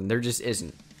Melvin Gordon. There just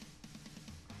isn't.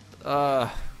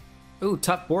 Ooh,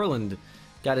 Tuff Borland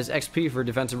got his XP for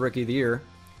Defensive Rookie of the Year.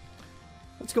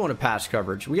 Let's go into pass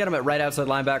coverage. We got him at right outside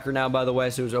linebacker now, by the way,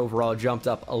 so his overall jumped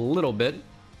up a little bit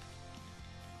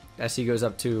as he goes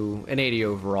up to an 80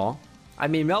 overall. I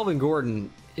mean, Melvin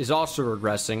Gordon is also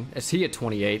regressing as he at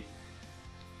 28.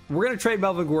 We're going to trade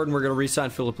Melvin Gordon. We're going to re-sign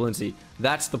Philip Lindsay.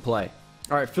 That's the play.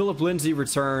 All right, Philip Lindsay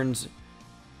returns.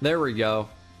 There we go.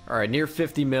 All right, near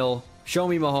 50 mil. Show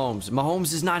me Mahomes.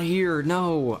 Mahomes is not here.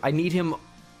 No, I need him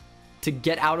to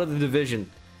get out of the division.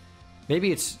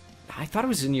 Maybe it's... I thought it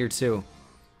was in year 2.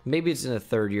 Maybe it's in the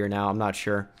 3rd year now. I'm not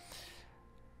sure.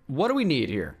 What do we need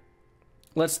here?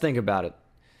 Let's think about it.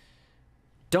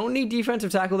 Don't need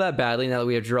defensive tackle that badly now that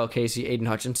we have Jarrell Casey, Aiden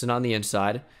Hutchinson on the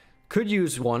inside. Could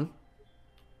use one.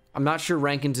 I'm not sure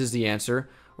Rankins is the answer.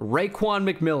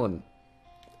 Raekwon McMillan.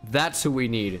 That's who we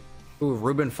need. Ooh,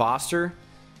 Reuben Foster.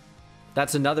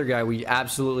 That's another guy we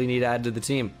absolutely need to add to the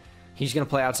team. He's going to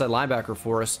play outside linebacker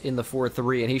for us in the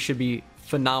 4-3, and he should be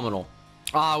phenomenal.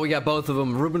 Ah, we got both of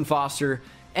them, Reuben Foster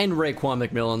and Raekwon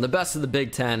McMillan, the best of the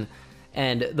Big Ten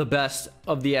and the best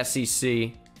of the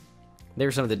SEC. They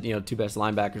were some of the 2 best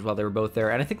linebackers while they were both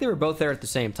there, and I think they were both there at the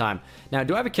same time. Now,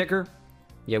 do I have a kicker?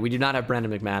 Yeah, we do not have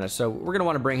Brandon McManus, so we're going to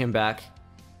want to bring him back,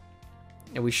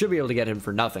 and we should be able to get him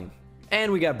for nothing.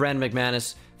 And we got Brandon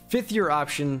McManus, 5th-year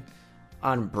option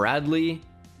on Bradley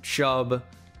Chubb.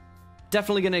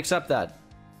 Definitely going to accept that.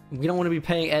 We don't want to be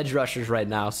paying edge rushers right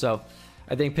now, so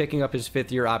I think picking up his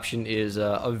 5th-year option is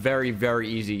a very, very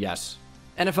easy yes.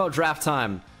 NFL draft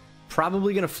time.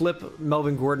 Probably going to flip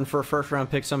Melvin Gordon for a first-round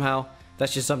pick somehow.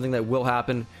 That's just something that will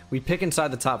happen. We pick inside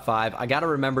the top 5. I got to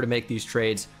remember to make these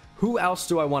trades. Who else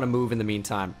do I want to move in the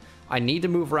meantime? I need to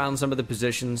move around some of the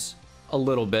positions a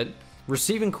little bit.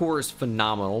 Receiving core is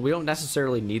phenomenal. We don't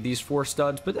necessarily need these 4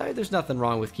 studs, but there's nothing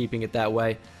wrong with keeping it that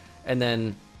way. And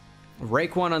then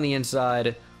Raekwon on the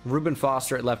inside, Reuben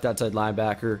Foster at left outside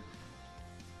linebacker.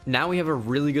 Now we have a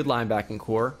really good linebacking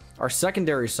core. Our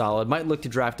secondary is solid. Might look to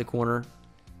draft a corner.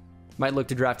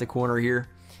 Here.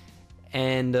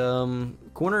 And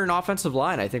corner and offensive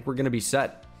line, I think we're going to be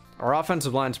set. Our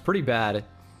offensive line's pretty bad,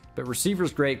 but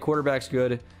receiver's great, quarterback's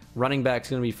good, running back's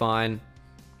going to be fine,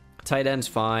 tight end's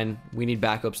fine. We need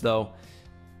backups, though.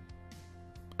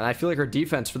 And I feel like our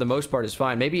defense, for the most part, is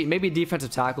fine. Maybe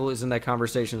defensive tackle is in that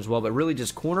conversation as well, but really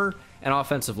just corner and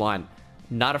offensive line.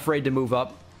 Not afraid to move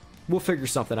up. We'll figure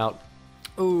something out.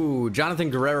 Ooh, Jonathan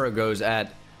Guerrero goes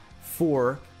at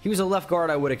 4. He was a left guard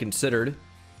I would have considered.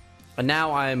 And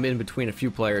now I am in between a few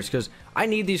players because I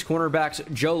need these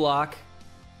cornerbacks. Joe Locke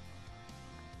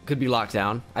could be locked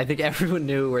down. I think everyone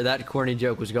knew where that corny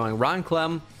joke was going. Ron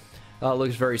Clem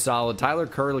looks very solid. Tyler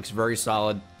Kerr looks very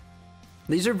solid.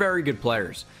 These are very good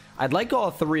players. I'd like all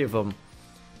 3 of them.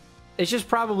 It's just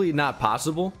probably not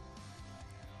possible.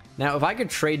 Now, if I could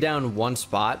trade down 1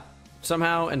 spot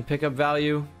somehow and pick up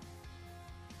value,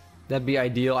 that'd be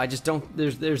ideal. I just don't...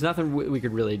 There's nothing we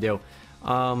could really do.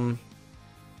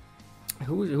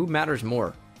 Who matters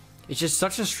more? It's just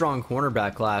such a strong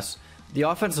cornerback class. The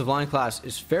offensive line class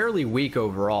is fairly weak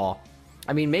overall.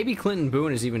 I mean, maybe Clinton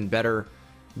Boone is even better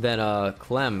than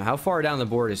Clem. How far down the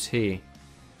board is he?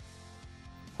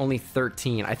 Only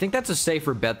 13. I think that's a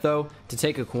safer bet, though, to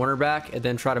take a cornerback and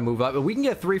then try to move up. If we can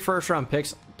get 3 first-round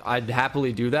picks, I'd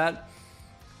happily do that.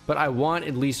 But I want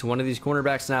at least one of these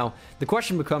cornerbacks. Now, the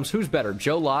question becomes, who's better,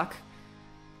 Joe Locke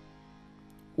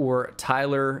or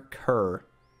Tyler Kerr?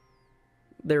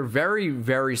 They're very,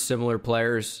 very similar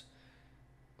players.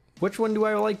 Which one do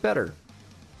I like better?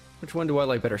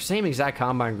 Same exact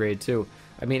combine grade, too.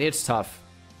 I mean, it's tough.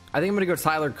 I think I'm going to go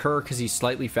Tyler Kerr because he's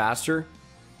slightly faster.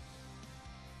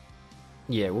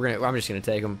 Yeah, I'm just going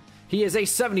to take him. He is a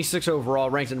 76 overall,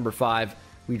 ranked at number 5.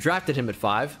 We drafted him at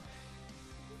 5.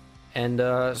 And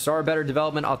saw a better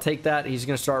development. I'll take that. He's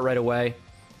going to start right away.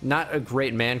 Not a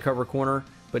great man cover corner,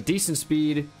 but decent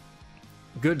speed,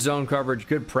 good zone coverage,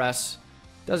 good press.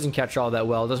 Doesn't catch all that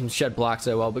well. Doesn't shed blocks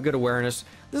that well, but good awareness.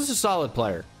 This is a solid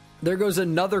player. There goes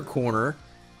another corner.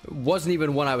 Wasn't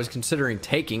even one I was considering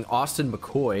taking. Austin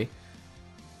McCoy.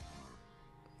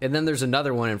 And then there's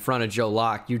another one in front of Joe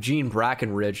Locke. Eugene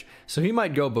Brackenridge. So he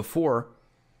might go before.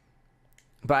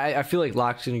 But I feel like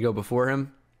Locke's going to go before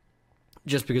him.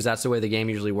 Just because that's the way the game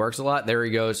usually works a lot. There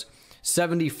he goes.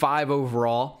 75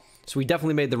 overall. So we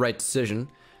definitely made the right decision.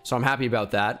 So I'm happy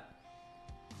about that.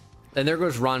 And there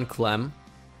goes Ron Clem.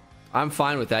 I'm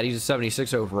fine with that. He's a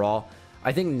 76 overall.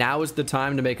 I think now is the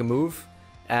time to make a move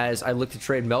as I look to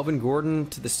trade Melvin Gordon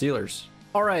to the Steelers.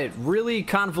 All right, really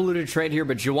convoluted trade here,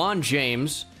 but Juwan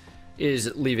James is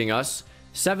leaving us.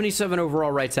 77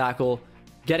 overall right tackle,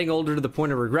 getting older to the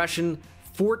point of regression.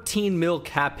 14 mil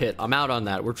cap hit. I'm out on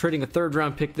that. We're trading a 3rd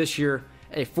round pick this year,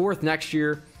 a 4th next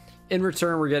year. In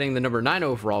return, we're getting the number 9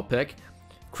 overall pick,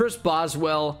 Chris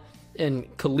Boswell and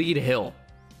Khalid Hill.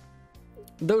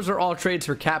 Those are all trades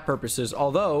for cap purposes,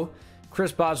 although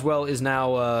Chris Boswell is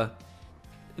now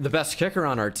the best kicker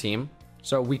on our team.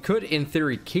 So we could, in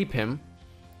theory, keep him,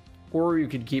 or you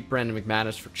could keep Brandon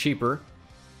McManus for cheaper.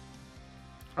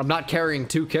 I'm not carrying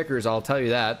 2 kickers, I'll tell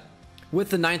you that. With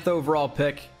the 9th overall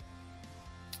pick,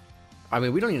 I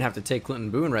mean, we don't even have to take Clinton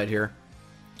Boone right here.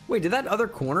 Wait, did that other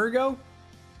corner go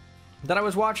that I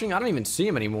was watching? I don't even see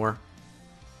him anymore.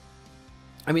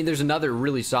 I mean, there's another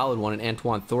really solid one in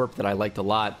Antoine Thorpe that I liked a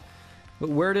lot. But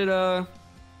where did the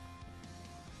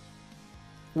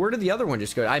other one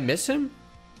just go? I miss him?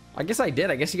 I guess I did.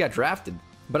 I guess he got drafted.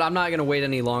 But I'm not going to wait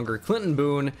any longer. Clinton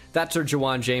Boone, that's our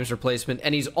Juwan James replacement.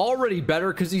 And he's already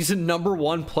better because he's a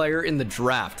 #1 player in the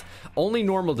draft. Only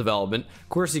normal development. Of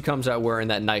course, he comes out wearing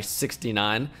that nice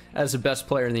 69 as the best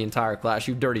player in the entire class.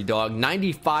 You dirty dog.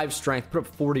 95 strength. Put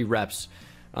up 40 reps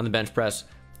on the bench press.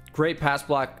 Great pass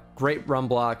block. Great run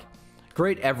block.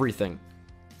 Great everything.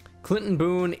 Clinton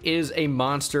Boone is a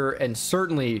monster and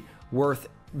certainly worth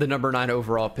the number 9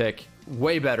 overall pick.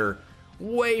 Way better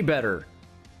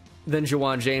than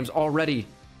Juwan James already.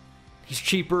 He's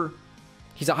cheaper.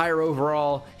 He's a higher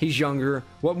overall. He's younger.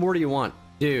 What more do you want?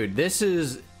 Dude, this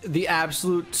is the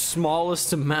absolute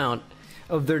smallest amount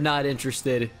of they're not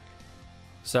interested.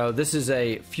 So this is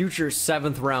a future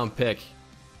 7th round pick,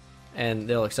 and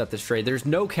they'll accept this trade. There's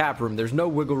no cap room. There's no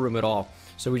wiggle room at all.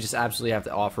 So we just absolutely have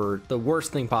to offer the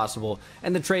worst thing possible.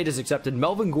 And the trade is accepted.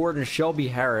 Melvin Gordon, Shelby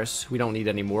Harris, we don't need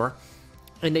anymore,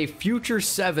 and a future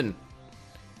 7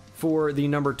 for the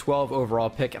number 12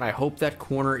 overall pick. And I hope that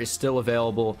corner is still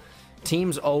available.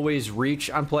 Teams always reach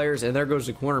on players, and there goes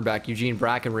the cornerback, Eugene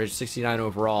Brackenridge, 69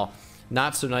 overall.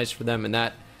 Not so nice for them in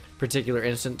that particular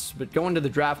instance. But going to the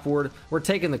draft board, we're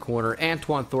taking the corner,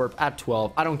 Antoine Thorpe at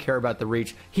 12. I don't care about the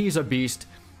reach. He's a beast.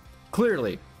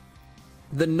 Clearly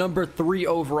the number 3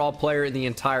 overall player in the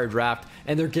entire draft,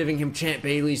 and they're giving him Champ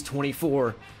Bailey's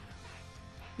 24.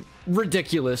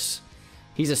 Ridiculous.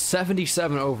 He's a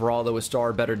 77 overall, though, with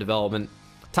star better development.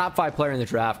 Top 5 player in the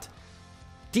draft.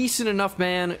 Decent enough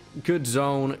man. Good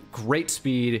zone. Great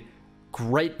speed.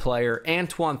 Great player.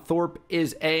 Antoine Thorpe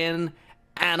is an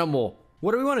animal.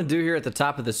 What do we want to do here at the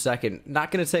top of the 2nd? Not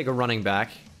going to take a running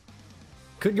back.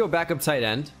 Could go backup tight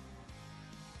end.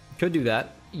 Could do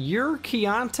that. You're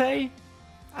Keontae?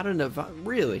 I don't know if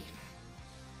really.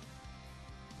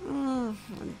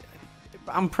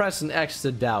 I'm pressing X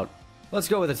to doubt. Let's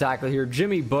go with a tackle here.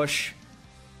 Jimmy Bush,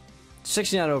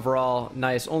 69 overall.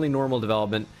 Nice. Only normal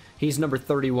development. He's number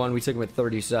 31. We took him at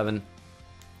 37.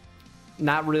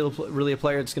 Not really a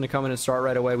player that's going to come in and start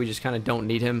right away. We just kind of don't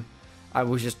need him. I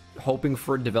was just hoping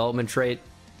for a development trait.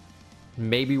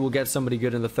 Maybe we'll get somebody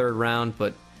good in the 3rd round,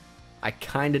 but I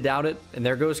kind of doubt it. And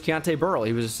there goes Keontae Burrell.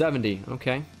 He was a 70.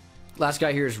 Okay. Last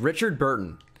guy here is Richard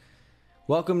Burton.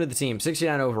 Welcome to the team.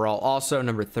 69 overall. Also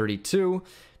number 32.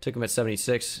 Took him at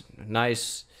 76.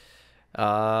 Nice.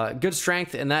 Good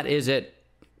strength, and that is it.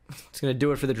 It's going to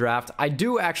do it for the draft. I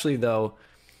do actually, though,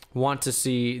 want to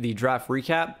see the draft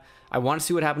recap. I want to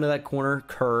see what happened to that corner,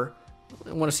 Kerr.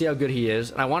 I want to see how good he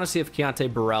is. And I want to see if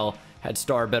Keontae Burrell had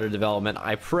star better development.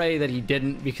 I pray that he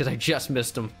didn't because I just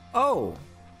missed him. Oh.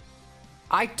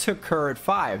 I took Kerr at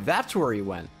 5. That's where he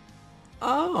went.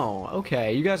 Oh,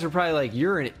 okay. You guys are probably like,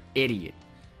 you're an idiot.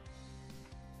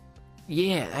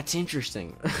 Yeah, that's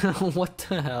interesting. What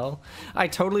the hell? I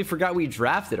totally forgot we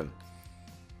drafted him.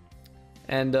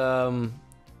 And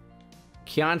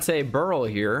Keontae Burrell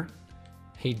here,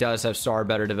 he does have star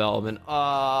better development.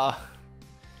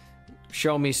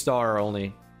 Show me star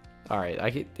only. All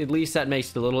right, at least that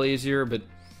makes it a little easier, but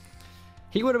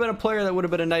he would have been a player that would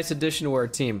have been a nice addition to our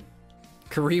team.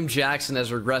 Kareem Jackson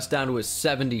has regressed down to a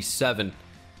 77.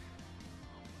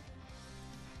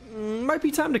 Might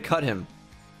be time to cut him.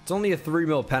 It's only a 3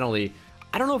 mil penalty.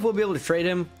 I don't know if we'll be able to trade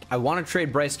him. I want to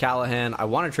trade Bryce Callahan. I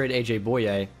want to trade AJ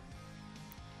Boye,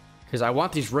 because I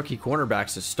want these rookie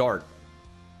cornerbacks to start.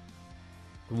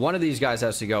 One of these guys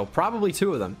has to go. Probably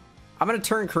 2 of them. I'm going to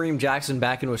turn Kareem Jackson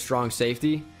back into a strong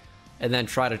safety and then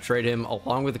try to trade him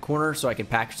along with the corner so I can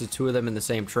package the 2 of them in the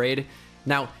same trade.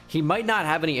 Now, he might not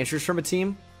have any interest from a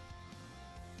team,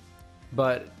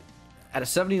 but at a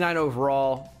 79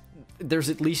 overall, there's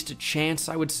at least a chance,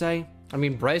 I would say. I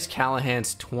mean, Bryce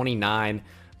Callahan's 29,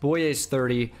 Boye's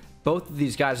 30. Both of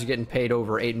these guys are getting paid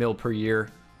over 8 mil per year.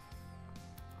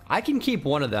 I can keep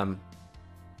one of them.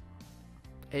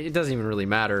 It doesn't even really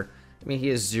matter. I mean, he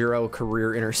has 0 career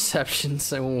interceptions.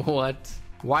 So what?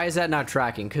 Why is that not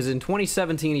tracking? Because in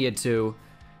 2017 he had 2.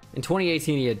 In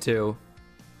 2018 he had 2.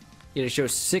 Yet it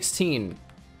shows 16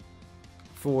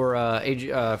 for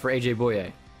AJ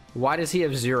Boye. Why does he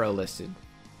have 0 listed?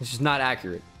 It's just not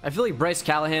accurate. I feel like Bryce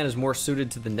Callahan is more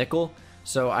suited to the nickel,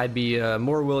 so I'd be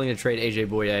more willing to trade AJ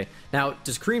Boye. Now,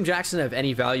 does Kareem Jackson have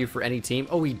any value for any team?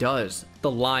 Oh, he does.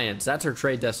 The Lions. That's our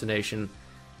trade destination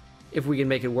if we can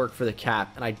make it work for the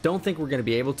cap. And I don't think we're going to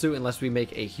be able to unless we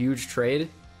make a huge trade.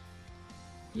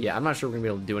 Yeah, I'm not sure we're going to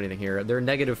be able to do anything here. They're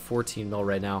negative 14 mil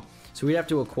right now. So we'd have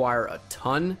to acquire a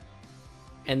ton.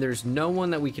 And there's no one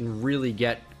that we can really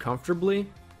get comfortably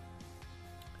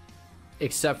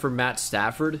except for Matt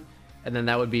Stafford. And then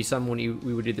that would be someone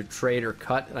we would either trade or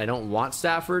cut. And I don't want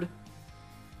Stafford.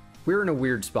 We're in a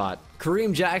weird spot.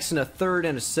 Kareem Jackson, a 3rd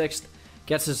and a 6th,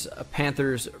 gets us a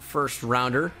Panthers 1st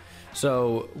rounder.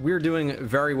 So we're doing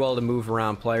very well to move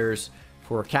around players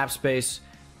for cap space.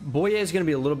 Boye is going to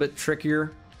be a little bit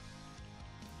trickier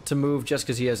to move just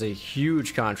because he has a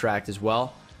huge contract as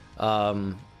well.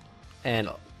 And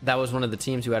that was one of the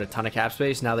teams who had a ton of cap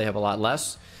space. Now they have a lot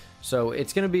less. So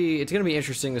it's gonna be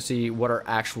interesting to see what our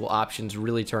actual options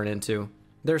really turn into.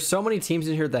 There's so many teams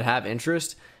in here that have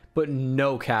interest, but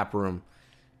no cap room.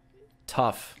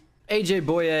 Tough. AJ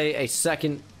Boye, a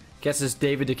 2nd, gets us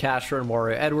David DeCastro and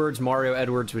Mario Edwards. Mario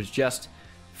Edwards was just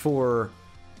for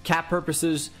cap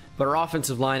purposes, but our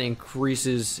offensive line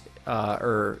increases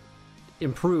or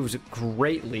improves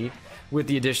greatly with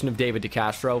the addition of David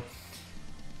DeCastro.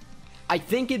 I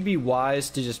think it'd be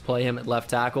wise to just play him at left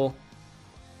tackle.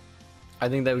 I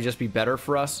think that would just be better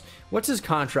for us. What's his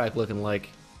contract looking like?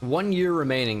 1 year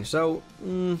remaining. So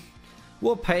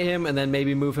we'll pay him and then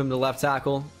maybe move him to left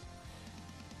tackle.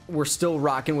 We're still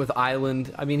rocking with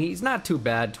Island. I mean, he's not too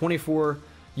bad. 24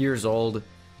 years old.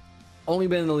 Only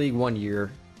been in the league 1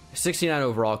 year. 69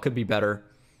 overall. Could be better.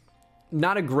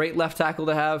 Not a great left tackle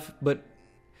to have, but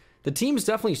the team's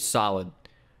definitely solid.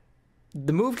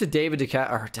 The move to David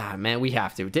DeCastro, man, we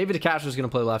have to. David DeCastro is going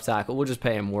to play left tackle. We'll just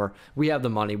pay him more. We have the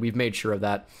money. We've made sure of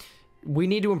that. We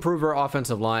need to improve our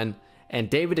offensive line, and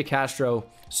David DeCastro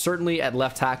certainly at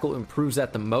left tackle improves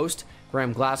that the most.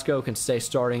 Graham Glasgow can stay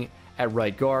starting at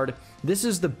right guard. This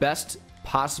is the best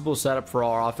possible setup for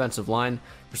our offensive line.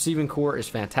 Receiving core is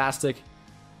fantastic.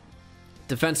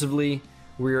 Defensively,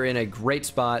 we're in a great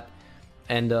spot,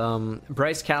 and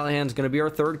Bryce Callahan's going to be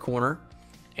our 3rd corner,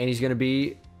 and he's going to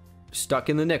be stuck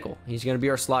in the nickel. He's going to be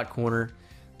our slot corner.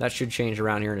 That should change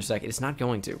around here in a second. It's not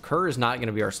going to. Kerr is not going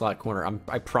to be our slot corner.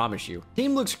 I promise you.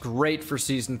 Team looks great for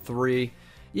Season 3.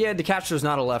 Yeah, DeCastro's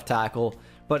not a left tackle,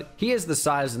 but he has the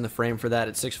size and the frame for that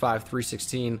at 6'5",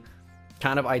 316.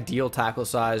 Kind of ideal tackle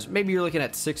size. Maybe you're looking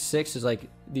at 6'6" is like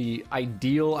the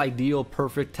ideal,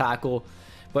 perfect tackle.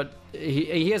 But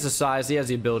he has the size. He has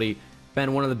the ability.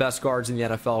 Been one of the best guards in the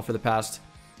NFL for the past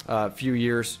few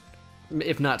years,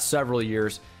 if not several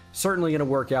years. Certainly going to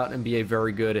work out and be a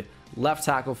very good left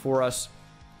tackle for us.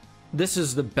 This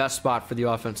is the best spot for the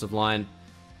offensive line.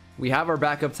 We have our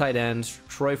backup tight ends,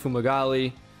 Troy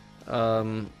Fumagalli. I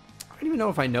don't even know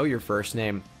if I know your first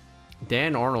name.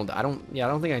 Dan Arnold. I don't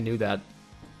think I knew that.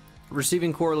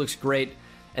 Receiving core looks great.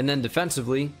 And then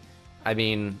defensively, I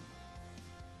mean,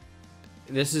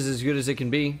 this is as good as it can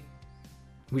be.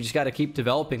 We just got to keep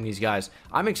developing these guys.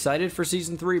 I'm excited for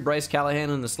Season 3. Bryce Callahan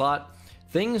in the slot.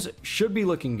 Things should be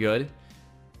looking good.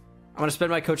 I'm going to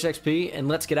spend my Coach XP, and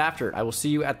let's get after it. I will see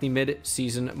you at the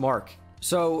mid-season mark.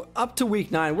 So, up to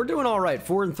Week 9, we're doing all right.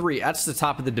 4-3. That's the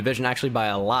top of the division, actually, by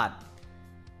a lot.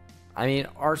 I mean,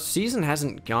 our season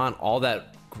hasn't gone all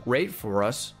that great for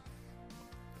us,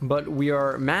 but we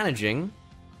are managing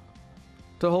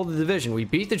to hold the division. We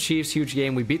beat the Chiefs, huge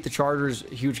game. We beat the Chargers,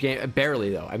 huge game. Barely,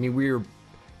 though. I mean, we were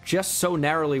just so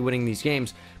narrowly winning these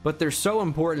games, but they're so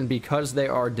important because they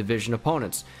are division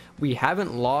opponents. We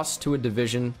haven't lost to a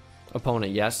division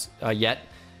opponent yet,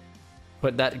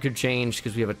 but that could change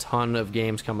because we have a ton of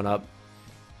games coming up.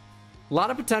 A lot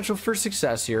of potential for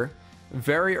success here.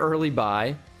 Very early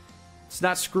bye. Let's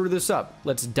not screw this up.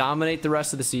 Let's dominate the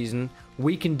rest of the season.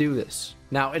 We can do this.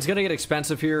 Now, it's going to get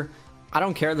expensive here. I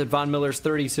don't care that Von Miller's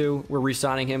 32. We're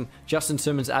re-signing him. Justin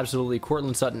Simmons, absolutely.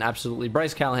 Courtland Sutton, absolutely.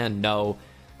 Bryce Callahan, no.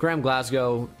 Graham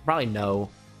Glasgow, probably no.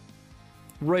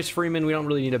 Royce Freeman, we don't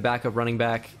really need a backup running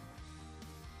back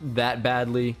that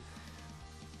badly.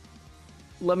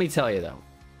 Let me tell you, though,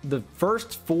 the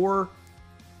first 4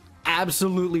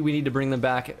 Absolutely, we need to bring them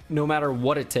back no matter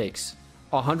what it takes.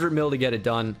 100 mil to get it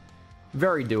done.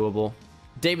 Very doable.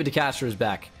 David DeCastro is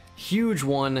back. Huge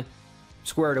one.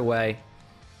 Squared away.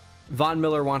 Von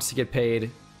Miller wants to get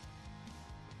paid.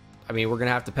 I mean, we're going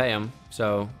to have to pay him.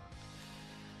 So,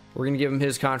 we're going to give him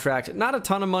his contract. Not a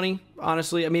ton of money,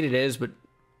 honestly. I mean, it is, but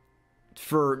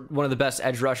for one of the best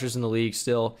edge rushers in the league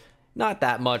still, not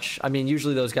that much. I mean,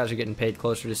 usually those guys are getting paid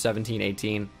closer to 17,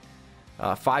 18.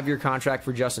 5-year contract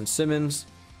for Justin Simmons.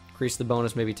 Increase the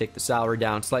bonus, maybe take the salary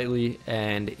down slightly.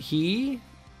 And he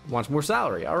wants more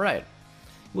salary. All right.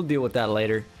 We'll deal with that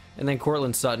later. And then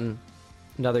Cortland Sutton,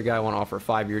 another guy I want to offer a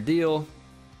 5-year deal.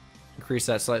 Increase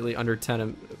that slightly, under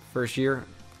 10 first year.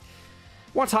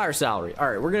 Wants higher salary. All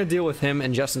right, we're going to deal with him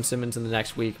and Justin Simmons in the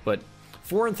next week. But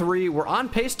 4-3, we're on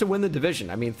pace to win the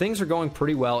division. I mean, things are going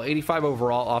pretty well. 85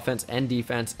 overall offense and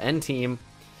defense and team.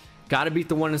 Got to beat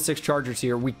the 1-6 Chargers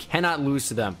here. We cannot lose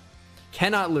to them.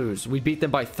 Cannot lose. We beat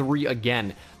them by 3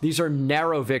 again. These are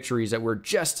narrow victories that we're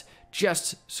just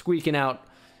squeezing out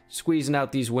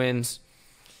these wins.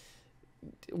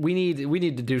 We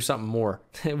need to do something more.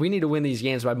 We need to win these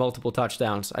games by multiple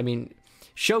touchdowns. I mean,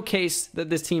 showcase that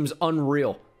this team's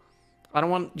unreal. I don't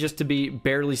want just to be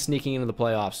barely sneaking into the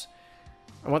playoffs.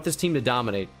 I want this team to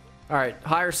dominate. All right,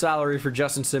 higher salary for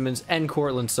Justin Simmons and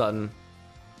Cortland Sutton.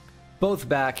 Both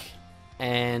back,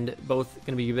 and both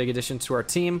going to be big additions to our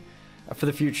team for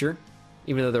the future,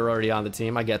 even though they're already on the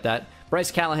team. I get that. Bryce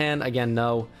Callahan, again,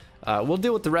 no. We'll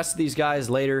deal with the rest of these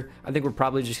guys later. I think we're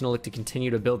probably just going to look to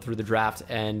continue to build through the draft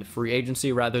and free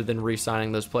agency rather than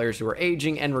re-signing those players who are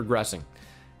aging and regressing.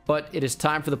 But it is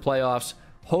time for the playoffs.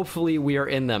 Hopefully we are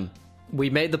in them. We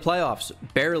made the playoffs.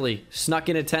 Barely. Snuck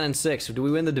in at 10-6. Do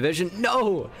we win the division?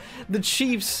 No! The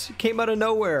Chiefs came out of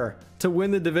nowhere to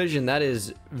win the division. That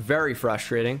is very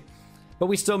frustrating. But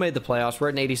we still made the playoffs. We're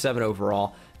at an 87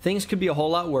 overall. Things could be a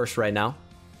whole lot worse right now,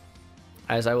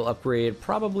 as I will upgrade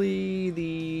probably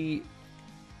the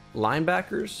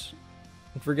linebackers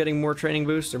for getting more training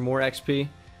boosts or more XP.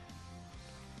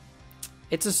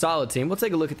 It's a solid team. We'll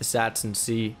take a look at the stats and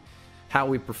see how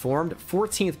we performed.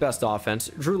 14th best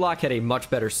offense. Drew Lock had a much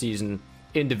better season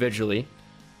individually,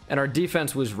 and our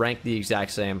defense was ranked the exact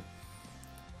same.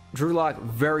 Drew Lock,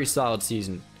 very solid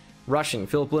season. Rushing,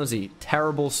 Philip Lindsay,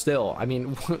 terrible still. I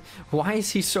mean, why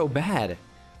is he so bad?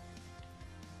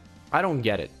 I don't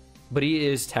get it. But he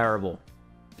is terrible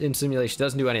in simulation.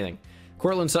 Doesn't do anything.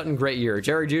 Cortland Sutton, great year.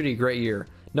 Jerry Jeudy, great year.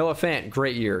 Noah Fant,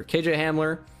 great year. KJ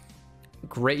Hamler,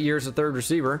 great year as a third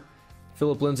receiver.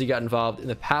 Philip Lindsay got involved in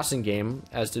the passing game,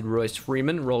 as did Royce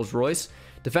Freeman, Rolls Royce.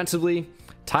 Defensively,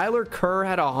 Tyler Kerr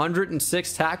had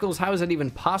 106 tackles. How is that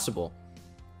even possible?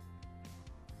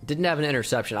 Didn't have an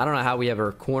interception. I don't know how we have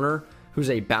a corner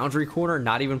who's a boundary corner,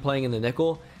 not even playing in the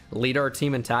nickel, lead our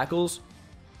team in tackles.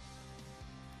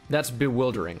 That's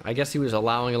bewildering. I guess he was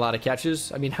allowing a lot of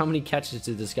catches. I mean, how many catches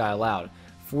did this guy allow?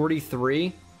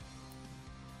 43?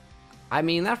 I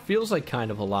mean, that feels like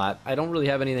kind of a lot. I don't really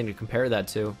have anything to compare that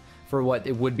to for what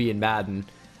it would be in Madden.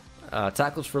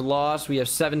 Tackles for loss, we have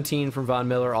 17 from Von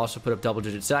Miller. Also put up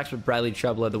double-digit sacks, but Bradley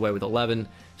Chubb led the way with 11.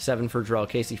 7 for Jarrell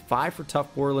Casey. 5 for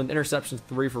Tough Borland. Interceptions,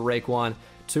 3 for Raekwon.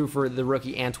 2 for the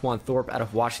rookie Antoine Thorpe out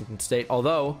of Washington State.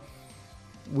 Although,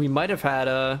 we might have had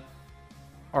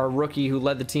our rookie who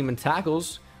led the team in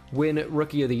tackles win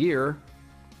Rookie of the Year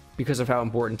because of how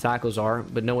important tackles are,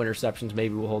 but no interceptions.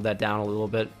 Maybe we'll hold that down a little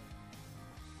bit.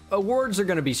 Awards are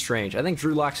going to be strange. I think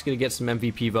Drew Lock's going to get some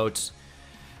MVP votes.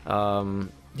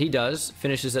 He does.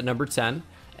 Finishes at number 10.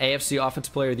 AFC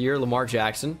Offensive Player of the Year, Lamar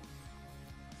Jackson.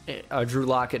 Drew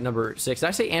Lock at number 6. Did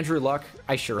I say Andrew Luck?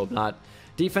 I sure hope not.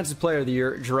 Defensive Player of the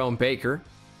Year, Jerome Baker.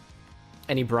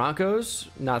 Any Broncos?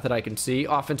 Not that I can see.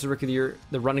 Offensive Rookie of the Year,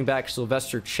 the running back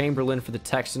Sylvester Chamberlain for the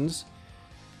Texans.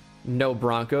 No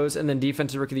Broncos. And then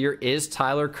Defensive Rookie of the Year is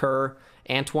Tyler Kerr.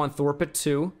 Antoine Thorpe at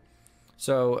 2.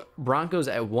 So Broncos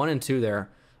at 1 and 2 there.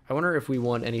 I wonder if we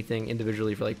won anything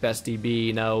individually for like Best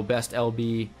DB. No. Best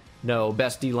LB. No.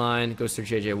 Best D-line goes to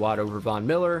J.J. Watt over Von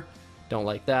Miller. Don't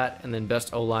like that. And then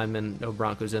Best O-lineman. No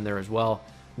Broncos in there as well.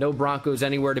 No Broncos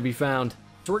anywhere to be found.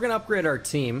 So we're going to upgrade our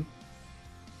team.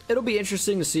 It'll be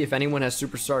interesting to see if anyone has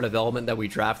superstar development that we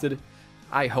drafted.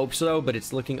 I hope so, but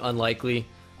it's looking unlikely.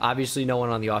 Obviously, no one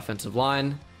on the offensive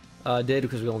line did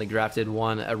because we only drafted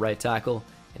one at right tackle,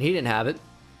 and he didn't have it.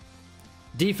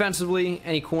 Defensively,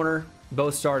 any corner,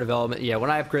 both star development. Yeah,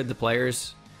 when I upgraded the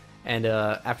players, and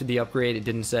after the upgrade, it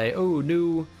didn't say, oh,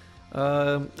 new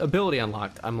ability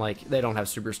unlocked. I'm like, they don't have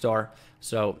superstar.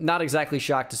 So not exactly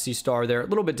shocked to see star there. A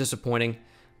little bit disappointing,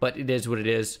 but it is what it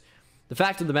is. The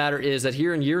fact of the matter is that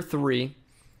here in year 3,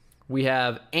 we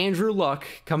have Andrew Luck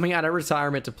coming out of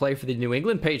retirement to play for the New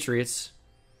England Patriots.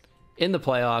 in the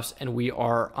playoffs, and we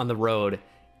are on the road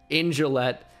in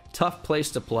Gillette. Tough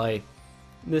place to play.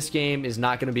 This game is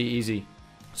not going to be easy.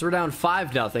 So we're down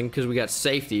 5-0 because we got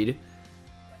safetied.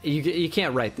 You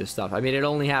can't write this stuff. I mean, it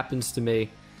only happens to me.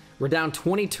 We're down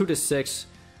 22-6.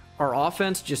 Our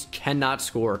offense just cannot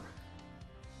score.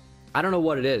 I don't know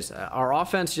what it is. Our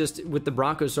offense just with the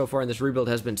Broncos so far in this rebuild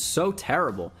has been so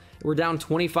terrible. We're down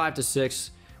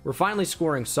 25-6. We're finally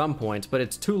scoring some points, but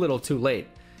it's too little too late.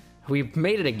 We've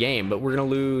made it a game, but we're going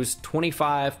to lose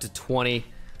 25-20.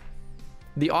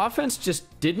 The offense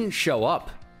just didn't show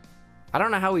up. I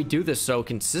don't know how we do this so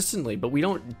consistently, but we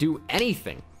don't do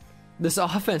anything. This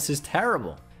offense is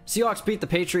terrible. Seahawks beat the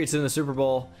Patriots in the Super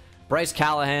Bowl. Bryce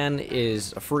Callahan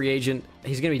is a free agent.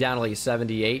 He's going to be down to like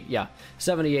 78. Yeah,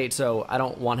 78, so I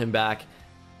don't want him back.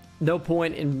 No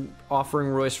point in offering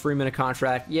Royce Freeman a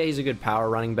contract. Yeah, he's a good power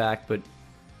running back, but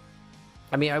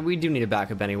I mean, we do need a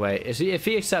backup anyway. If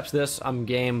he accepts this, I'm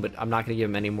game, but I'm not going to give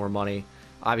him any more money.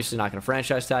 Obviously not going to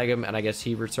franchise tag him, and I guess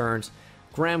he returns.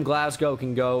 Graham Glasgow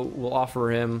can go. We'll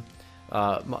offer him,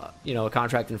 a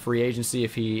contract in free agency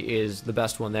if he is the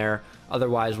best one there.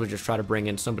 Otherwise, we'll just try to bring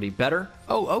in somebody better.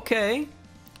 Oh, okay.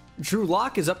 Drew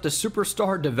Lock is up to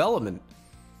superstar development.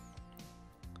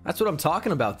 That's what I'm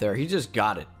talking about there. He just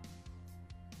got it.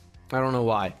 I don't know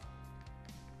why.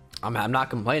 I'm not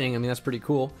complaining. I mean, that's pretty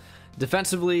cool.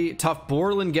 Defensively, Tough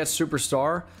Borland gets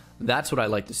superstar. That's what I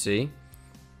like to see.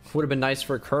 Would have been nice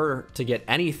for Kerr to get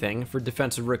anything for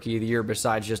Defensive Rookie of the Year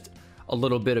besides just a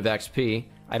little bit of XP.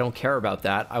 I don't care about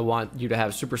that. I want you to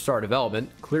have superstar development,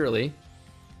 clearly.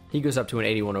 He goes up to an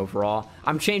 81 overall.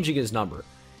 I'm changing his number.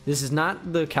 This is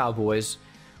not the Cowboys.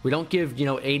 We don't give,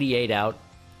 88 out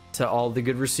to all the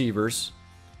good receivers.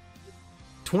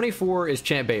 24 is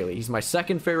Champ Bailey. He's my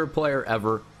second favorite player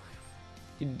ever.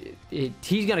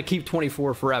 He's going to keep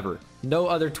 24 forever. No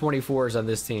other 24s on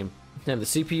this team. And the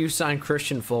CPU signed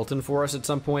Christian Fulton for us at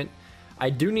some point. I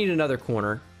do need another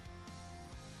corner.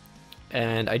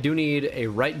 And I do need a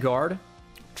right guard.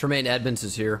 Tremaine Edmonds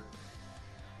is here.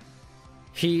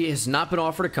 He has not been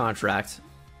offered a contract.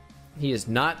 He is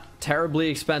not terribly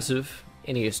expensive.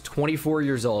 And he is 24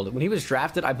 years old. When he was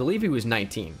drafted, I believe he was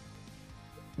 19.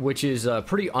 Which is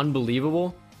pretty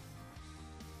unbelievable.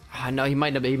 No, he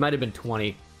might have been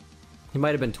 20. He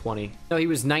might have been 20. No, he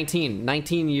was 19.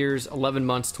 19 years, 11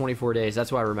 months, 24 days. That's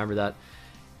why I remember that.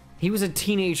 He was a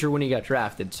teenager when he got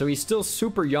drafted, so he's still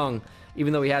super young,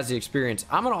 even though he has the experience.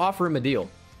 I'm going to offer him a deal.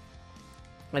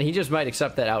 And he just might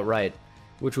accept that outright,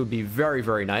 which would be very,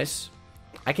 very nice.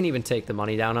 I can even take the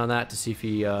money down on that to see if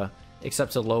he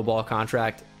accepts a low ball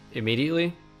contract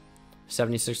immediately.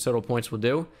 76 total points will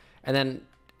do. And then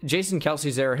Jason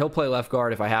Kelsey's there. He'll play left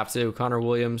guard if I have to. Connor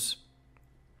Williams.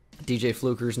 DJ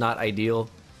Fluker's not ideal.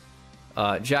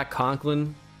 Jack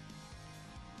Conklin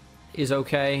is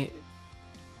okay.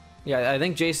 Yeah, I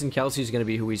think Jason Kelsey's going to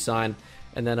be who we sign.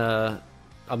 And then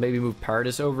I'll maybe move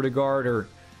Paradis over to guard or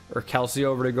Kelsey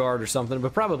over to guard or something.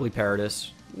 But probably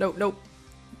Paradis. Nope.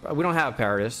 We don't have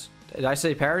Paradis. Did I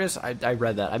say Paradis? I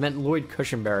read that. I meant Lloyd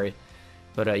Cushenberry.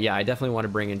 But yeah, I definitely want to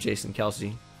bring in Jason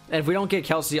Kelsey. And if we don't get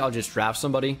Kelsey, I'll just draft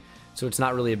somebody. So it's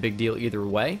not really a big deal either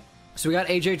way. So we got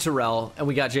AJ Terrell, and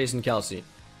we got Jason Kelsey.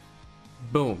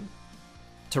 Boom.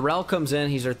 Terrell comes in.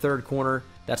 He's our third corner.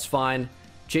 That's fine.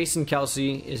 Jason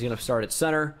Kelsey is going to start at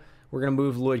center. We're going to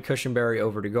move Lloyd Cushenberry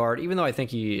over to guard. Even though I think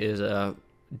he is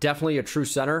definitely a true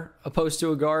center opposed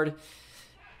to a guard,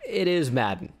 it is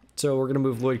Madden. So we're going to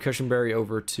move Lloyd Cushenberry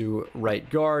over to right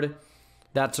guard.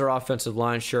 That's our offensive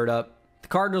line shirt up. The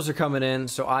Cardinals are coming in,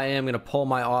 so I am going to pull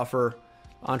my offer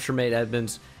on Tremaine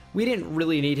Edmonds. We didn't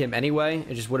really need him anyway.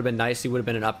 It just would have been nice. He would have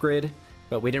been an upgrade,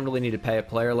 but we didn't really need to pay a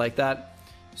player like that.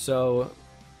 So,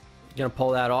 going to pull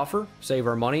that offer, save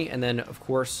our money, and then, of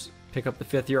course, pick up the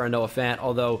 5th year on Noah Fant,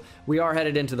 although we are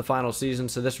headed into the final season,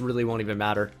 so this really won't even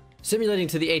matter. Simulating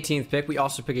to the 18th pick, we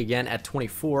also pick again at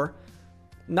 24.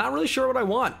 Not really sure what I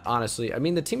want, honestly. I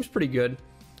mean, the team's pretty good.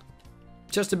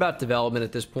 Just about development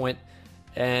at this point.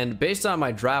 And based on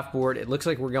my draft board, it looks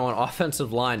like we're going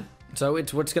offensive line. So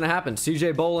it's what's going to happen.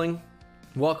 CJ Bowling,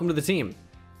 welcome to the team.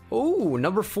 Ooh,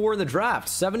 number 4 in the draft.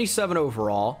 77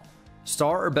 overall.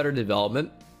 Star or better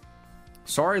development.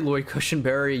 Sorry, Lloyd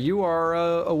Cushenberry. You are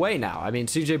away now. I mean,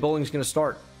 CJ Bowling's going to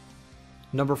start.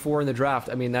 Number 4 in the draft.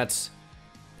 I mean, that's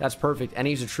perfect. And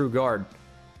he's a true guard.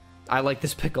 I like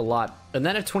this pick a lot. And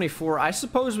then at 24, I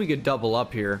suppose we could double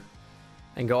up here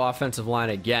and go offensive line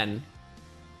again.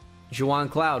 Juwan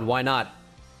Cloud, why not?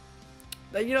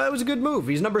 You know, that was a good move.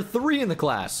 He's number 3 in the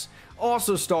class.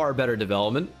 Also star, better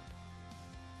development.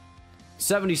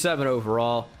 77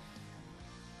 overall.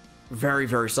 Very,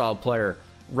 very solid player.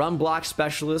 Run block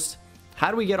specialist. How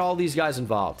do we get all these guys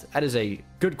involved? That is a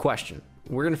good question.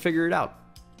 We're going to figure it out.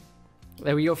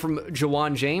 Then we go from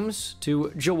Jawan James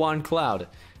to Jawan Cloud.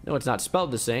 No, it's not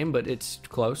spelled the same, but it's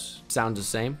close. Sounds the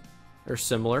same or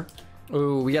similar.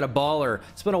 Ooh, we got a baller.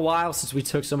 It's been a while since we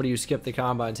took somebody who skipped the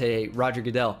combine. Hey, Roger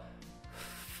Goodell.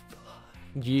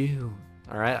 You.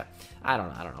 All right. I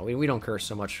don't know. We don't curse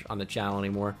so much on the channel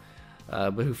anymore.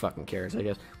 But who fucking cares, I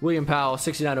guess. William Powell,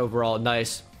 69 overall.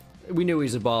 Nice. We knew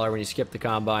he's a baller when he skipped the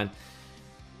combine.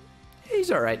 He's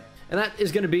all right. And that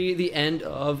is going to be the end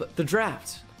of the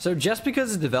draft. So just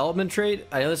because of development trait,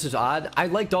 I know this is odd. I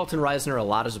like Dalton Risner a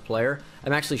lot as a player.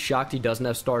 I'm actually shocked he doesn't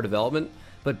have star development.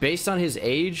 But based on his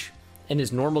age and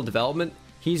his normal development,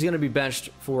 he's going to be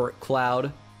benched for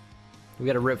Cloud. We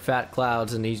got to rip fat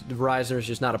Clouds, and Risner's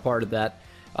just not a part of that.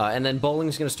 And then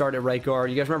Bowling's going to start at right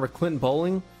guard. You guys remember Clinton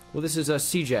Bowling? Well, this is a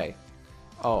CJ.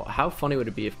 Oh, how funny would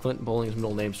it be if Clinton Bowling's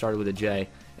middle name started with a J?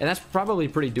 And that's probably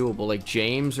pretty doable, like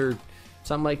James or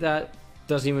something like that.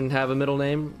 Doesn't even have a middle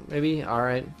name, maybe? All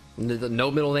right. No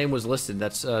middle name was listed.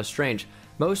 That's strange.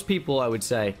 Most people, I would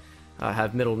say,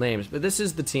 have middle names. But this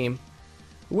is the team.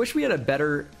 Wish we had a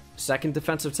better second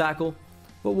defensive tackle,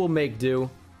 but we'll make do.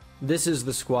 This is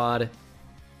the squad.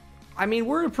 I mean,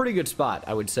 we're in a pretty good spot,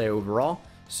 I would say, overall.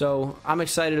 So I'm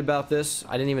excited about this.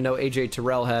 I didn't even know AJ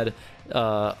Terrell had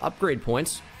upgrade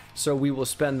points. So we will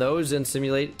spend those and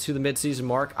simulate to the midseason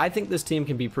mark. I think this team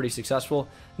can be pretty successful.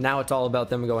 Now it's all about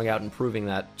them going out and proving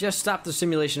that. Just stop the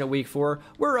simulation at week 4.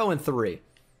 We're 0-3.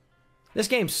 This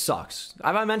game sucks.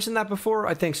 Have I mentioned that before?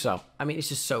 I think so. I mean, it's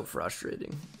just so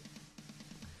frustrating.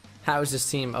 How is this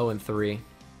team 0-3?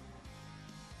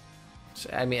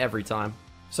 I mean, every time.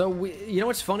 So, you know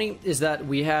what's funny is that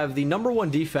we have the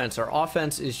 #1 defense. Our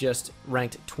offense is just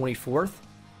ranked 24th.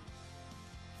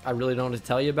 I really don't know what to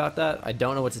tell you about that. I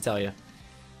don't know what to tell you.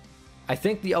 I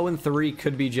think the 0-3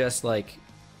 could be just like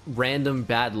random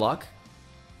bad luck,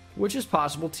 which is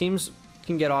possible. Teams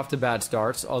can get off to bad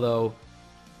starts, although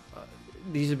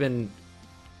these have been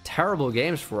terrible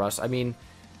games for us. I mean,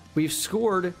 we've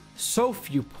scored so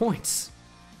few points.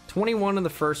 21 in the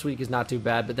first week is not too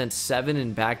bad, but then 7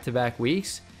 in back-to-back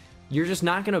weeks. You're just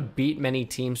not going to beat many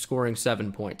teams scoring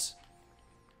 7 points.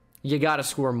 You got to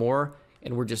score more,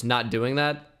 and we're just not doing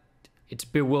that. It's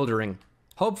bewildering.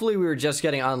 Hopefully we were just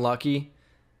getting unlucky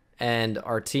and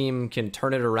our team can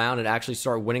turn it around and actually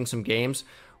start winning some games.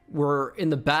 We're in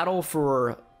the battle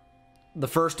for the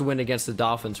first win against the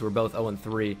Dolphins, who are both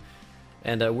 0-3.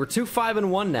 And we're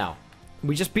 2-5-1 now.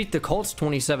 We just beat the Colts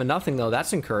 27-0, though.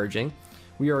 That's encouraging.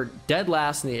 We are dead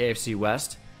last in the AFC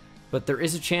West, but there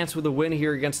is a chance with a win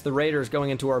here against the Raiders going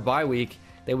into our bye week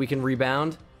that we can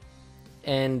rebound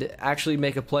and actually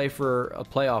make a play for a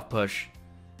playoff push.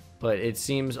 But it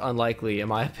seems unlikely, in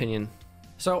my opinion.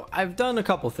 So I've done a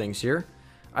couple things here.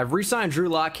 I've re-signed Drew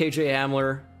Lock, KJ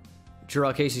Hamler,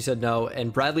 Jarrell Casey said no,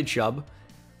 and Bradley Chubb.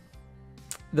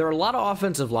 There are a lot of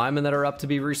offensive linemen that are up to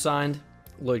be re-signed.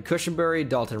 Lloyd Cushenberry,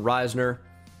 Dalton Risner,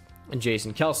 and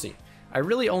Jason Kelsey. I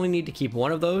really only need to keep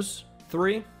one of those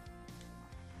 3.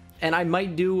 And I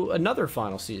might do another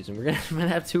final season. We're going to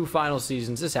have 2 final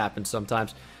seasons. This happens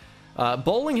sometimes.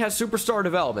 Bowling has superstar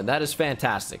development. That is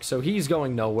fantastic. So he's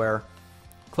going nowhere.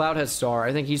 Cloud has star.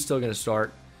 I think he's still going to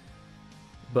start.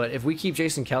 But if we keep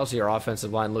Jason Kelsey, our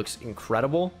offensive line looks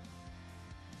incredible.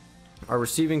 Our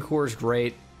receiving core is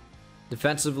great.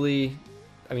 Defensively,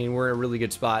 I mean, we're in a really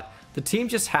good spot. The team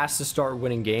just has to start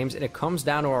winning games, and it comes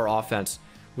down to our offense,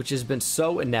 which has been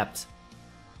so inept.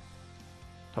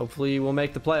 Hopefully we'll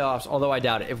make the playoffs, although I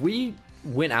doubt it. If we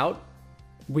win out,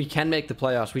 we can make the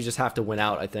playoffs. We just have to win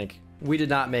out, I think. We did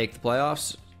not make the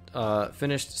playoffs.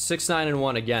 Finished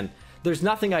 6-9-1 again. There's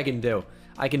nothing I can do.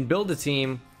 I can build a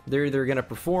team. They're either going to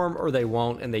perform or they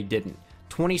won't, and they didn't.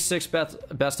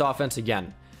 26th best offense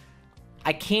again.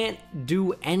 I can't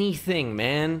do anything,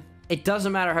 man. It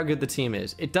doesn't matter how good the team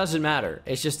is. It doesn't matter.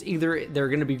 It's just either they're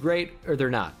going to be great or they're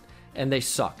not. And they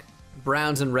suck.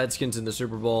 Browns and Redskins in the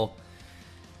Super Bowl.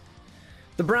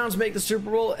 The Browns make the Super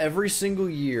Bowl every single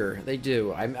year. They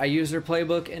do. I use their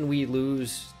playbook and we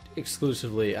lose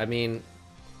exclusively. I mean,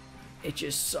 it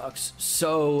just sucks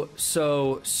so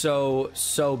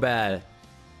bad.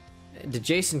 Did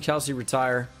Jason Kelsey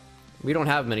retire? We don't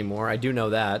have him anymore. I do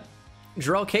know that.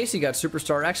 Jarrell Casey got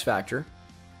Superstar X Factor.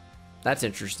 That's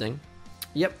interesting.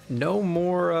 Yep, no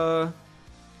more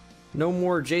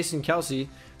Jason Kelsey.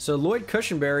 So Lloyd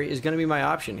Cushenberry is going to be my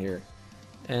option here.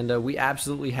 And we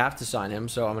absolutely have to sign him,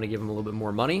 so I'm going to give him a little bit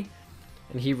more money.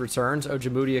 And he returns.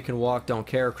 Ojemudia can walk, don't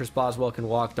care. Chris Boswell can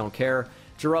walk, don't care.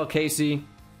 Jarrell Casey,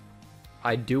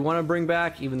 I do want to bring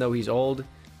back, even though he's old.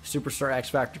 Superstar X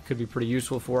Factor could be pretty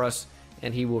useful for us,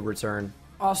 and he will return.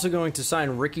 Also going to sign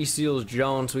Ricky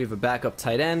Seals-Jones. We have a backup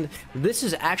tight end. This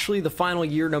is actually the final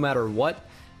year no matter what.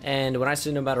 And when I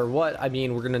say no matter what, I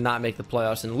mean we're going to not make the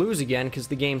playoffs and lose again because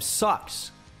the game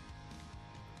sucks.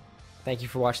 Thank you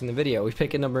for watching the video. We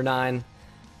pick at number 9.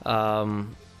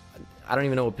 I don't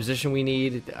even know what position we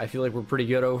need. I feel like we're pretty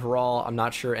good overall. I'm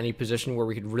not sure any position where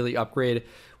we could really upgrade.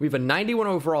 We have a 91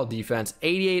 overall defense,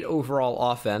 88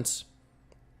 overall offense.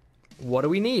 What do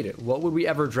we need? What would we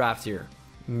ever draft here?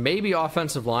 Maybe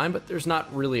offensive line, but there's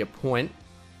not really a point.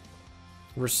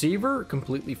 Receiver,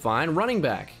 completely fine. Running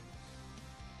back,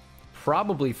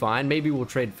 probably fine. Maybe we'll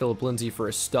trade Phillip Lindsay for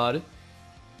a stud.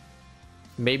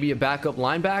 Maybe a backup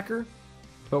linebacker,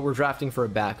 but we're drafting for a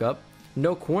backup.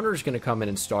 No corner is going to come in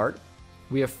and start.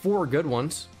 We have 4 good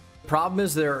ones. Problem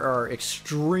is there are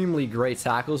extremely great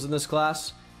tackles in this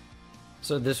class,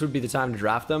 so this would be the time to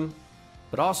draft them.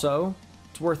 But also,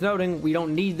 it's worth noting, we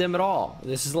don't need them at all.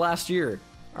 This is last year.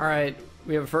 All right,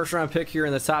 we have a first-round pick here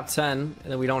in the top 10,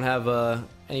 and then we don't have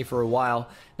any for a while.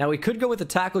 Now, we could go with the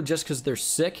tackle just because they're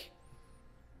sick.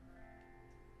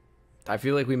 I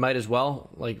feel like we might as well.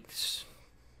 Like,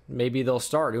 maybe they'll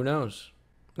start. Who knows?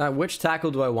 Now, which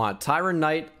tackle do I want? Tyron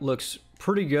Knight looks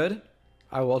pretty good.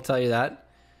 I will tell you that.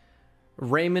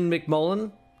 Raymond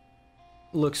McMullen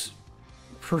looks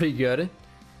pretty good.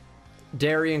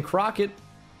 Darian Crockett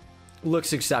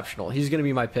looks exceptional. He's going to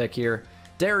be my pick here.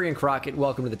 Darian Crockett,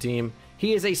 welcome to the team.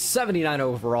 He is a 79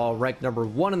 overall, ranked number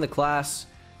 1 in the class.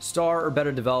 Star or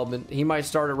better development. He might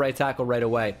start at right tackle right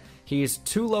away. He's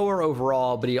 2 lower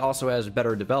overall, but he also has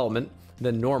better development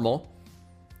than normal.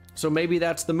 So maybe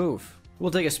that's the move.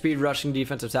 We'll take a speed rushing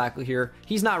defensive tackle here.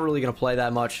 He's not really going to play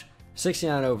that much.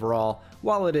 69 overall.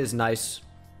 While it is nice,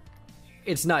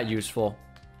 it's not useful.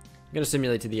 I'm going to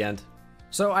simulate to the end.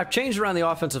 So I've changed around the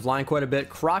offensive line quite a bit.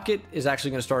 Crockett is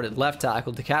actually going to start at left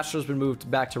tackle. DeCastro's been moved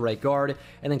back to right guard.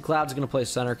 And then Cloud's going to play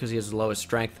center because he has the lowest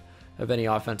strength of any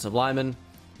offensive lineman.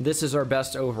 This is our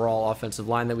best overall offensive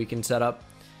line that we can set up.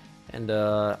 And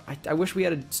I wish we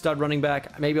had a stud running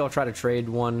back. Maybe I'll try to trade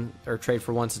one, or trade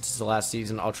for one since it's the last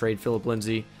season. I'll trade Phillip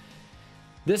Lindsay.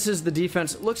 This is the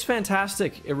defense. It looks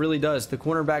fantastic. It really does. The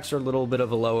cornerbacks are a little bit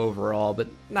of a low overall, but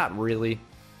not really.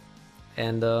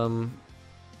 And,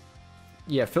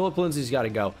 yeah, Phillip Lindsay's got to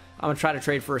go. I'm going to try to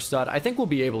trade for a stud. I think we'll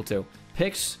be able to.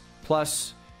 Picks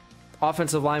plus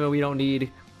offensive lineman we don't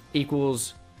need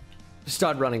equals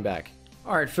stud running back.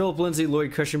 All right, Phillip Lindsay,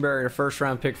 Lloyd Cushenberry, and a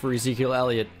first-round pick for Ezekiel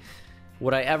Elliott.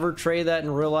 Would I ever trade that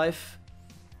in real life?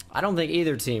 I don't think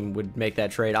either team would make that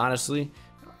trade, honestly.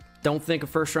 Don't think a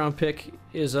first-round pick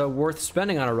is worth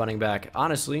spending on a running back,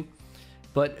 honestly.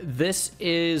 But this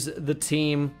is the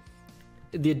team.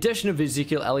 The addition of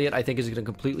Ezekiel Elliott, I think, is going to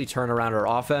completely turn around our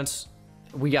offense.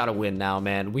 We got to win now,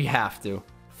 man. We have to.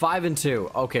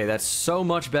 5-2. Okay, that's so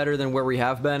much better than where we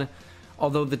have been.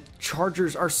 Although the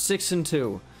Chargers are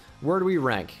 6-2. Where do we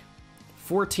rank?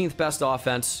 14th best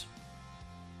offense.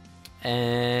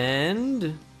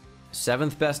 And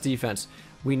 7th best defense.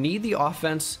 We need the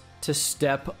offense to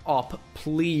step up,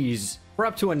 please. We're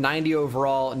up to a 90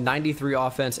 overall, 93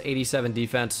 offense, 87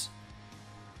 defense.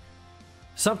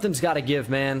 Something's got to give,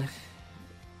 man.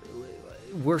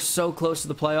 We're so close to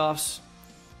the playoffs.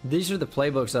 These are the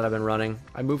playbooks that I've been running.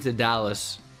 I moved to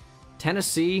Dallas.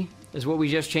 Tennessee is what we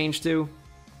just changed to.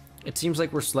 It seems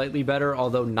like we're slightly better,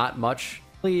 although not much.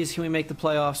 Please, can we make the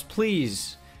playoffs?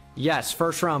 Please. Yes,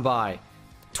 first round bye.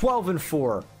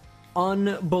 12-4.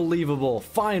 Unbelievable.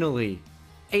 Finally.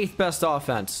 8th best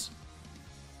offense.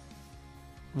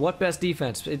 What best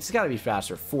defense? It's got to be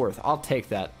faster. 4th. I'll take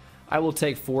that. I will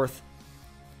take 4th.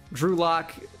 Drew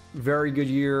Lock, very good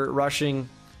year. Rushing.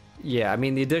 Yeah, I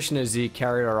mean, the addition of Zeke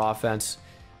carried our offense.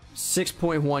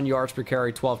 6.1 yards per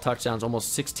carry, 12 touchdowns,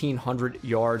 almost 1,600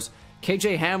 yards.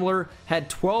 KJ Hamler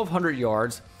had 1,200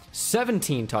 yards,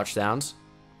 17 touchdowns.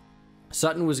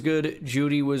 Sutton was good.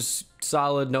 Jeudy was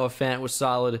solid. Noah Fant was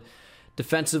solid.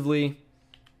 Defensively,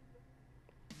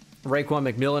 Raekwon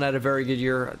McMillan had a very good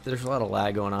year. There's a lot of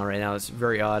lag going on right now. It's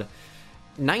very odd.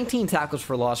 19 tackles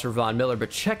for loss for Von Miller,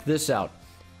 but check this out.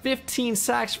 15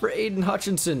 sacks for Aiden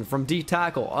Hutchinson from D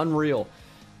tackle. Unreal.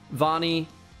 Vonnie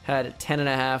had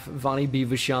 10.5. Vonnie B.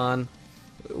 Vachon.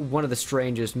 One of the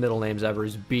strangest middle names ever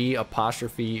is B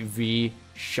apostrophe V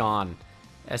Sean.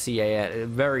 S-E-A-N.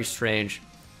 Very strange.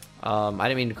 I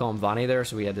didn't mean to call him Vonnie there,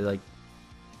 so we had to like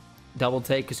double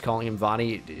take because calling him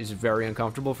Vonnie is very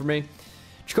uncomfortable for me.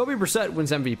 Jacoby Brissett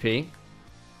wins MVP.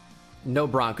 No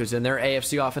Broncos in there.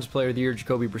 AFC Offensive Player of the Year,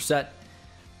 Jacoby Brissett.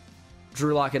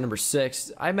 Drew Lock at number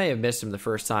 6. I may have missed him the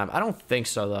first time. I don't think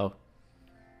so, though.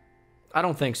 I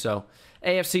don't think so.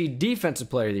 AFC Defensive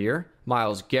Player of the Year,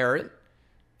 Myles Garrett.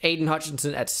 Aiden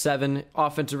Hutchinson at 7.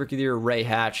 Offensive Rookie of the Year, Ray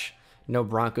Hatch. No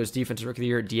Broncos. Defensive Rookie of the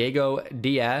Year, Diego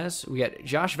Diaz. We got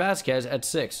Josh Vasquez at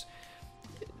 6.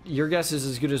 Your guess is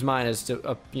as good as mine as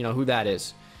to who that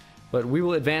is. But we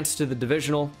will advance to the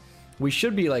divisional. We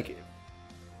should be like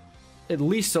at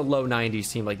least a low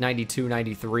 90s team, like 92,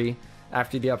 93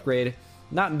 after the upgrade.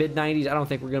 Not mid 90s. I don't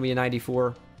think we're going to be a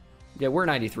 94. Yeah, we're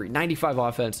 93. 95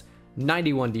 offense,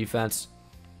 91 defense.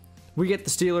 We get the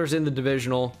Steelers in the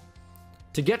divisional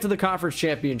to get to the conference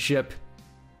championship.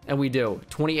 And we do.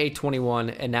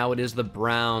 28-21. And now it is the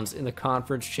Browns in the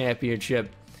conference championship.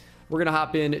 We're going to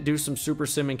hop in, do some super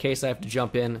sim in case I have to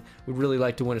jump in. We'd really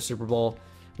like to win a Super Bowl.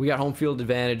 We got home field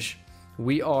advantage.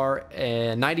 We are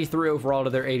 93 overall to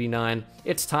their 89.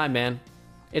 It's time, man.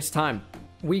 It's time.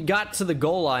 We got to the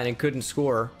goal line and couldn't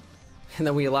score. And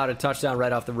then we allowed a touchdown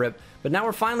right off the rip. But now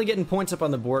we're finally getting points up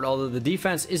on the board, although the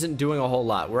defense isn't doing a whole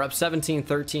lot. We're up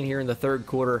 17-13 here in the third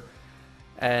quarter.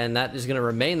 And that is going to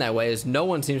remain that way as no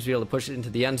one seems to be able to push it into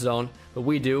the end zone. But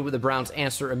we do. The Browns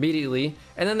answer immediately.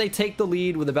 And then they take the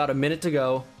lead with about a minute to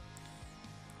go.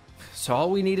 So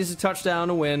all we need is a touchdown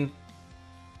to win.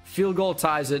 Field goal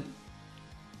ties it.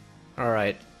 All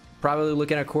right. Probably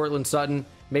looking at Courtland Sutton.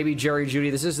 Maybe Jerry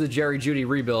Jeudy. This is the Jerry Jeudy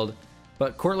rebuild.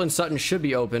 But Courtland Sutton should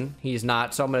be open. He's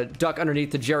not. So I'm going to duck underneath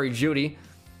to Jerry Jeudy.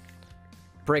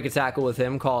 Break a tackle with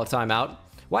him. Call a timeout.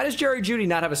 Why does Jerry Jeudy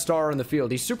not have a star on the field?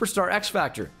 He's superstar X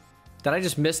Factor. Did I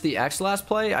just miss the X last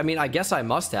play? I mean, I guess I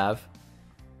must have.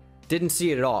 Didn't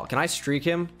see it at all. Can I streak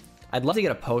him? I'd love to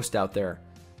get a post out there.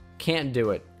 Can't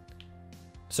do it.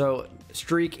 So,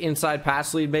 streak inside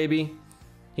pass lead, maybe.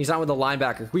 He's on with the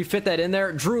linebacker. Can we fit that in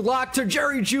there? Drew Lock to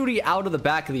Jerry Jeudy out of the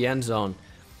back of the end zone.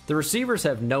 The receivers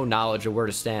have no knowledge of where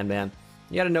to stand, man.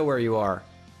 You got to know where you are.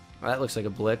 Oh, that looks like a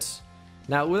blitz.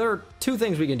 Now, there are two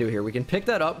things we can do here. We can pick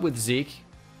that up with Zeke.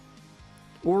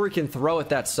 Or we can throw it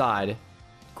that side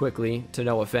quickly to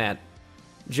Noah Fant.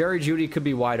 Jerry Jeudy could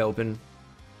be wide open.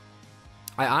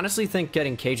 I honestly think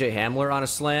getting KJ Hamler on a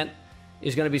slant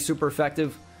is going to be super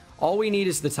effective. All we need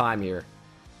is the time here.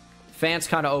 Fant's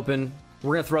kind of open.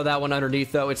 We're going to throw that one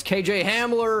underneath, though. It's KJ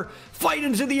Hamler. Fight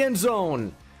into the end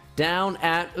zone. Down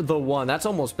at the 1. That's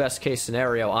almost best case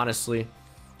scenario, honestly.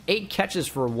 8 catches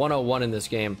for 101 in this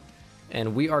game.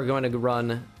 And we are going to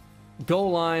run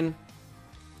goal line.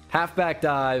 Halfback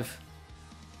dive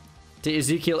to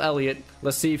Ezekiel Elliott.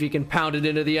 Let's see if he can pound it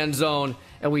into the end zone.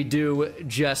 And we do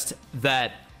just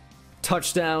that.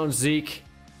 Touchdown, Zeke.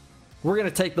 We're going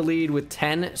to take the lead with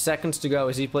 10 seconds to go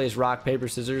as he plays rock, paper,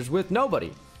 scissors with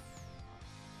nobody.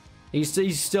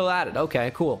 He's still at it.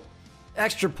 Okay, cool.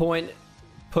 Extra point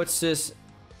puts this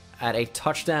at a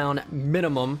touchdown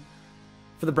minimum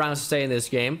for the Browns to stay in this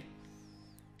game.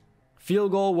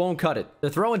 Field goal won't cut it. They're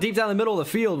throwing deep down the middle of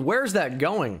the field. Where's that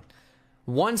going?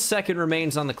 1 second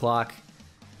remains on the clock.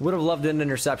 Would have loved an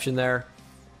interception there.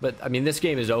 But, I mean, this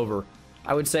game is over.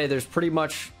 I would say there's pretty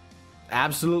much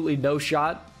absolutely no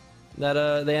shot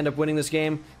that they end up winning this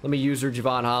game. Let me use her,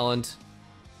 Javon Holland.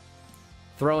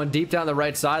 Throwing deep down the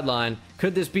right sideline.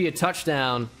 Could this be a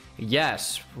touchdown?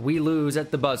 Yes. We lose at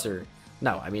the buzzer.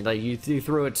 No, I mean, like you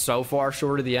threw it so far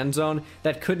short of the end zone.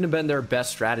 That couldn't have been their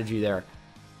best strategy there.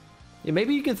 Yeah,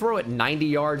 maybe you can throw it 90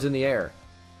 yards in the air.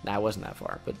 Nah, it wasn't that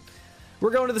far, but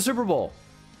we're going to the Super Bowl.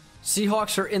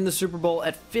 Seahawks are in the Super Bowl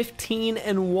at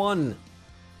 15-1.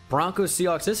 Broncos,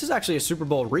 Seahawks. This is actually a Super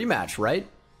Bowl rematch, right?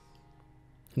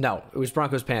 No, it was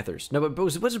Broncos, Panthers. No, but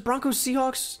was it Broncos,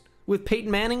 Seahawks with Peyton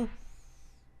Manning?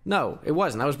 No, it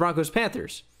wasn't. That was Broncos,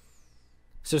 Panthers.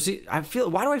 So see,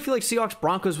 why do I feel like Seahawks,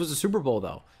 Broncos was a Super Bowl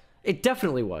though? It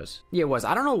definitely was. Yeah, it was.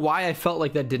 I don't know why I felt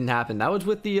like that didn't happen. That was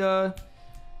with the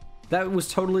that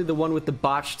was totally the one with the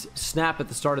botched snap at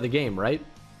the start of the game, right?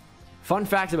 Fun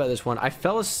fact about this one, I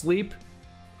fell asleep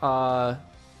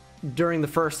during the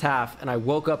first half, and I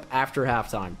woke up after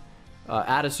halftime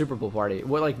at a Super Bowl party.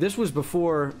 Well, like, this was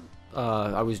before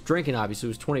I was drinking, obviously.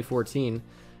 It was 2014.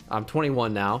 I'm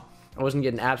 21 now. I wasn't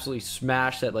getting absolutely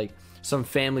smashed at, like, some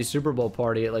family Super Bowl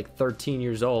party at, like, 13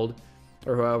 years old,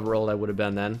 or however old I would have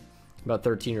been then, about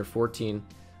 13 or 14,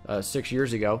 6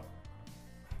 years ago.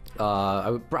 I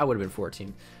would have been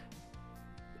 14.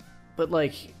 But,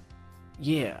 like,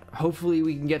 yeah, hopefully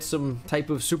we can get some type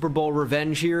of Super Bowl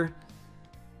revenge here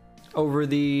over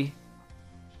the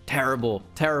terrible,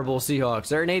 terrible Seahawks.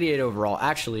 They're an 88 overall.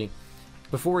 Actually,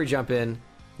 before we jump in,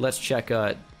 let's check,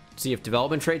 see if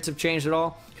development traits have changed at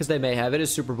all, because they may have. It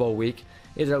is Super Bowl week.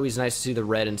 It is always nice to see the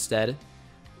red instead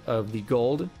of the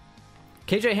gold.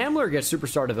 KJ Hamler gets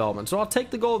superstar development, so I'll take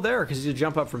the gold there because he's a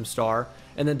jump up from star.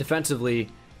 And then defensively,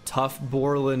 Tough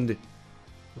Borland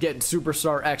getting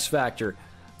superstar X Factor.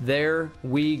 There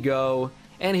we go.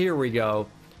 And here we go.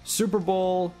 Super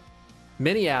Bowl,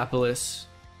 Minneapolis,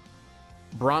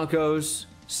 Broncos,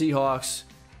 Seahawks,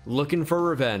 looking for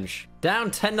revenge.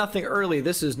 Down 10-0 early.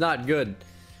 This is not good.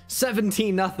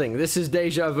 17-0. This is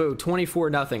deja vu.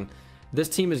 24-0. This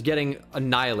team is getting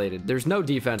annihilated. There's no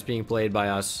defense being played by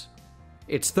us.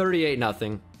 It's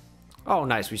 38-0. Oh,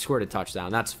 nice. We scored a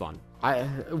touchdown. That's fun.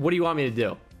 What do you want me to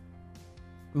do?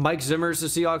 Mike Zimmer's the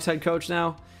Seahawks head coach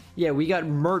now? Yeah, we got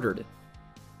murdered.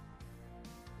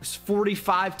 It's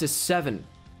 45-7.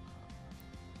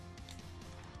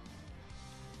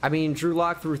 I mean, Drew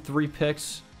Lock threw 3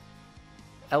 picks.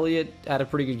 Elliott had a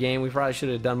pretty good game. We probably should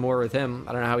have done more with him.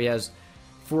 I don't know how he has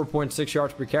 4.6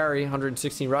 yards per carry,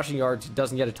 116 rushing yards,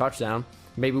 doesn't get a touchdown.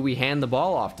 Maybe we hand the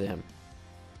ball off to him.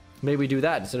 Maybe we do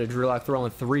that instead of Drew Lock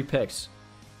throwing 3 picks. Do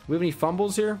we have any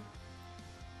fumbles here?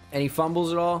 Any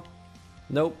fumbles at all?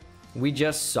 Nope. We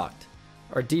just sucked.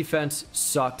 Our defense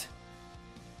sucked.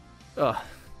 Ugh.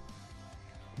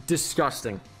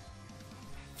 Disgusting.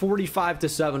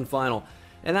 45-7 final.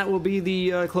 And that will be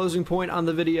the closing point on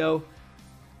the video.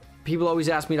 People always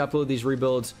ask me to upload these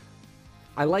rebuilds.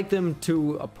 I like them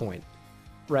to a point,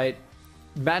 right?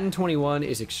 Madden 21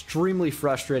 is extremely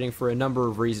frustrating for a number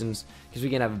of reasons because we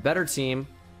can have a better team.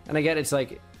 And I get it's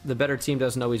like the better team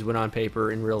doesn't always win on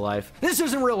paper in real life. This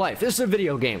isn't real life. This is a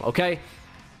video game, okay?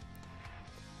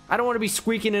 I don't want to be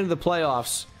squeaking into the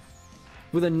playoffs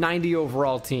with a 90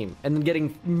 overall team and then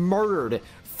getting murdered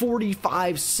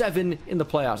 45-7 in the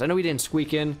playoffs. I know we didn't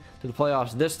squeak in to the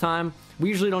playoffs this time. We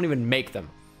usually don't even make them.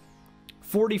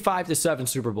 45-7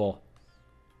 Super Bowl.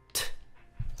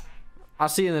 I'll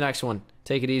see you in the next one.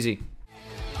 Take it easy.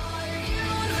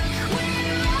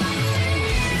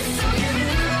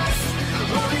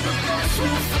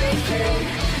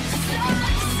 We'll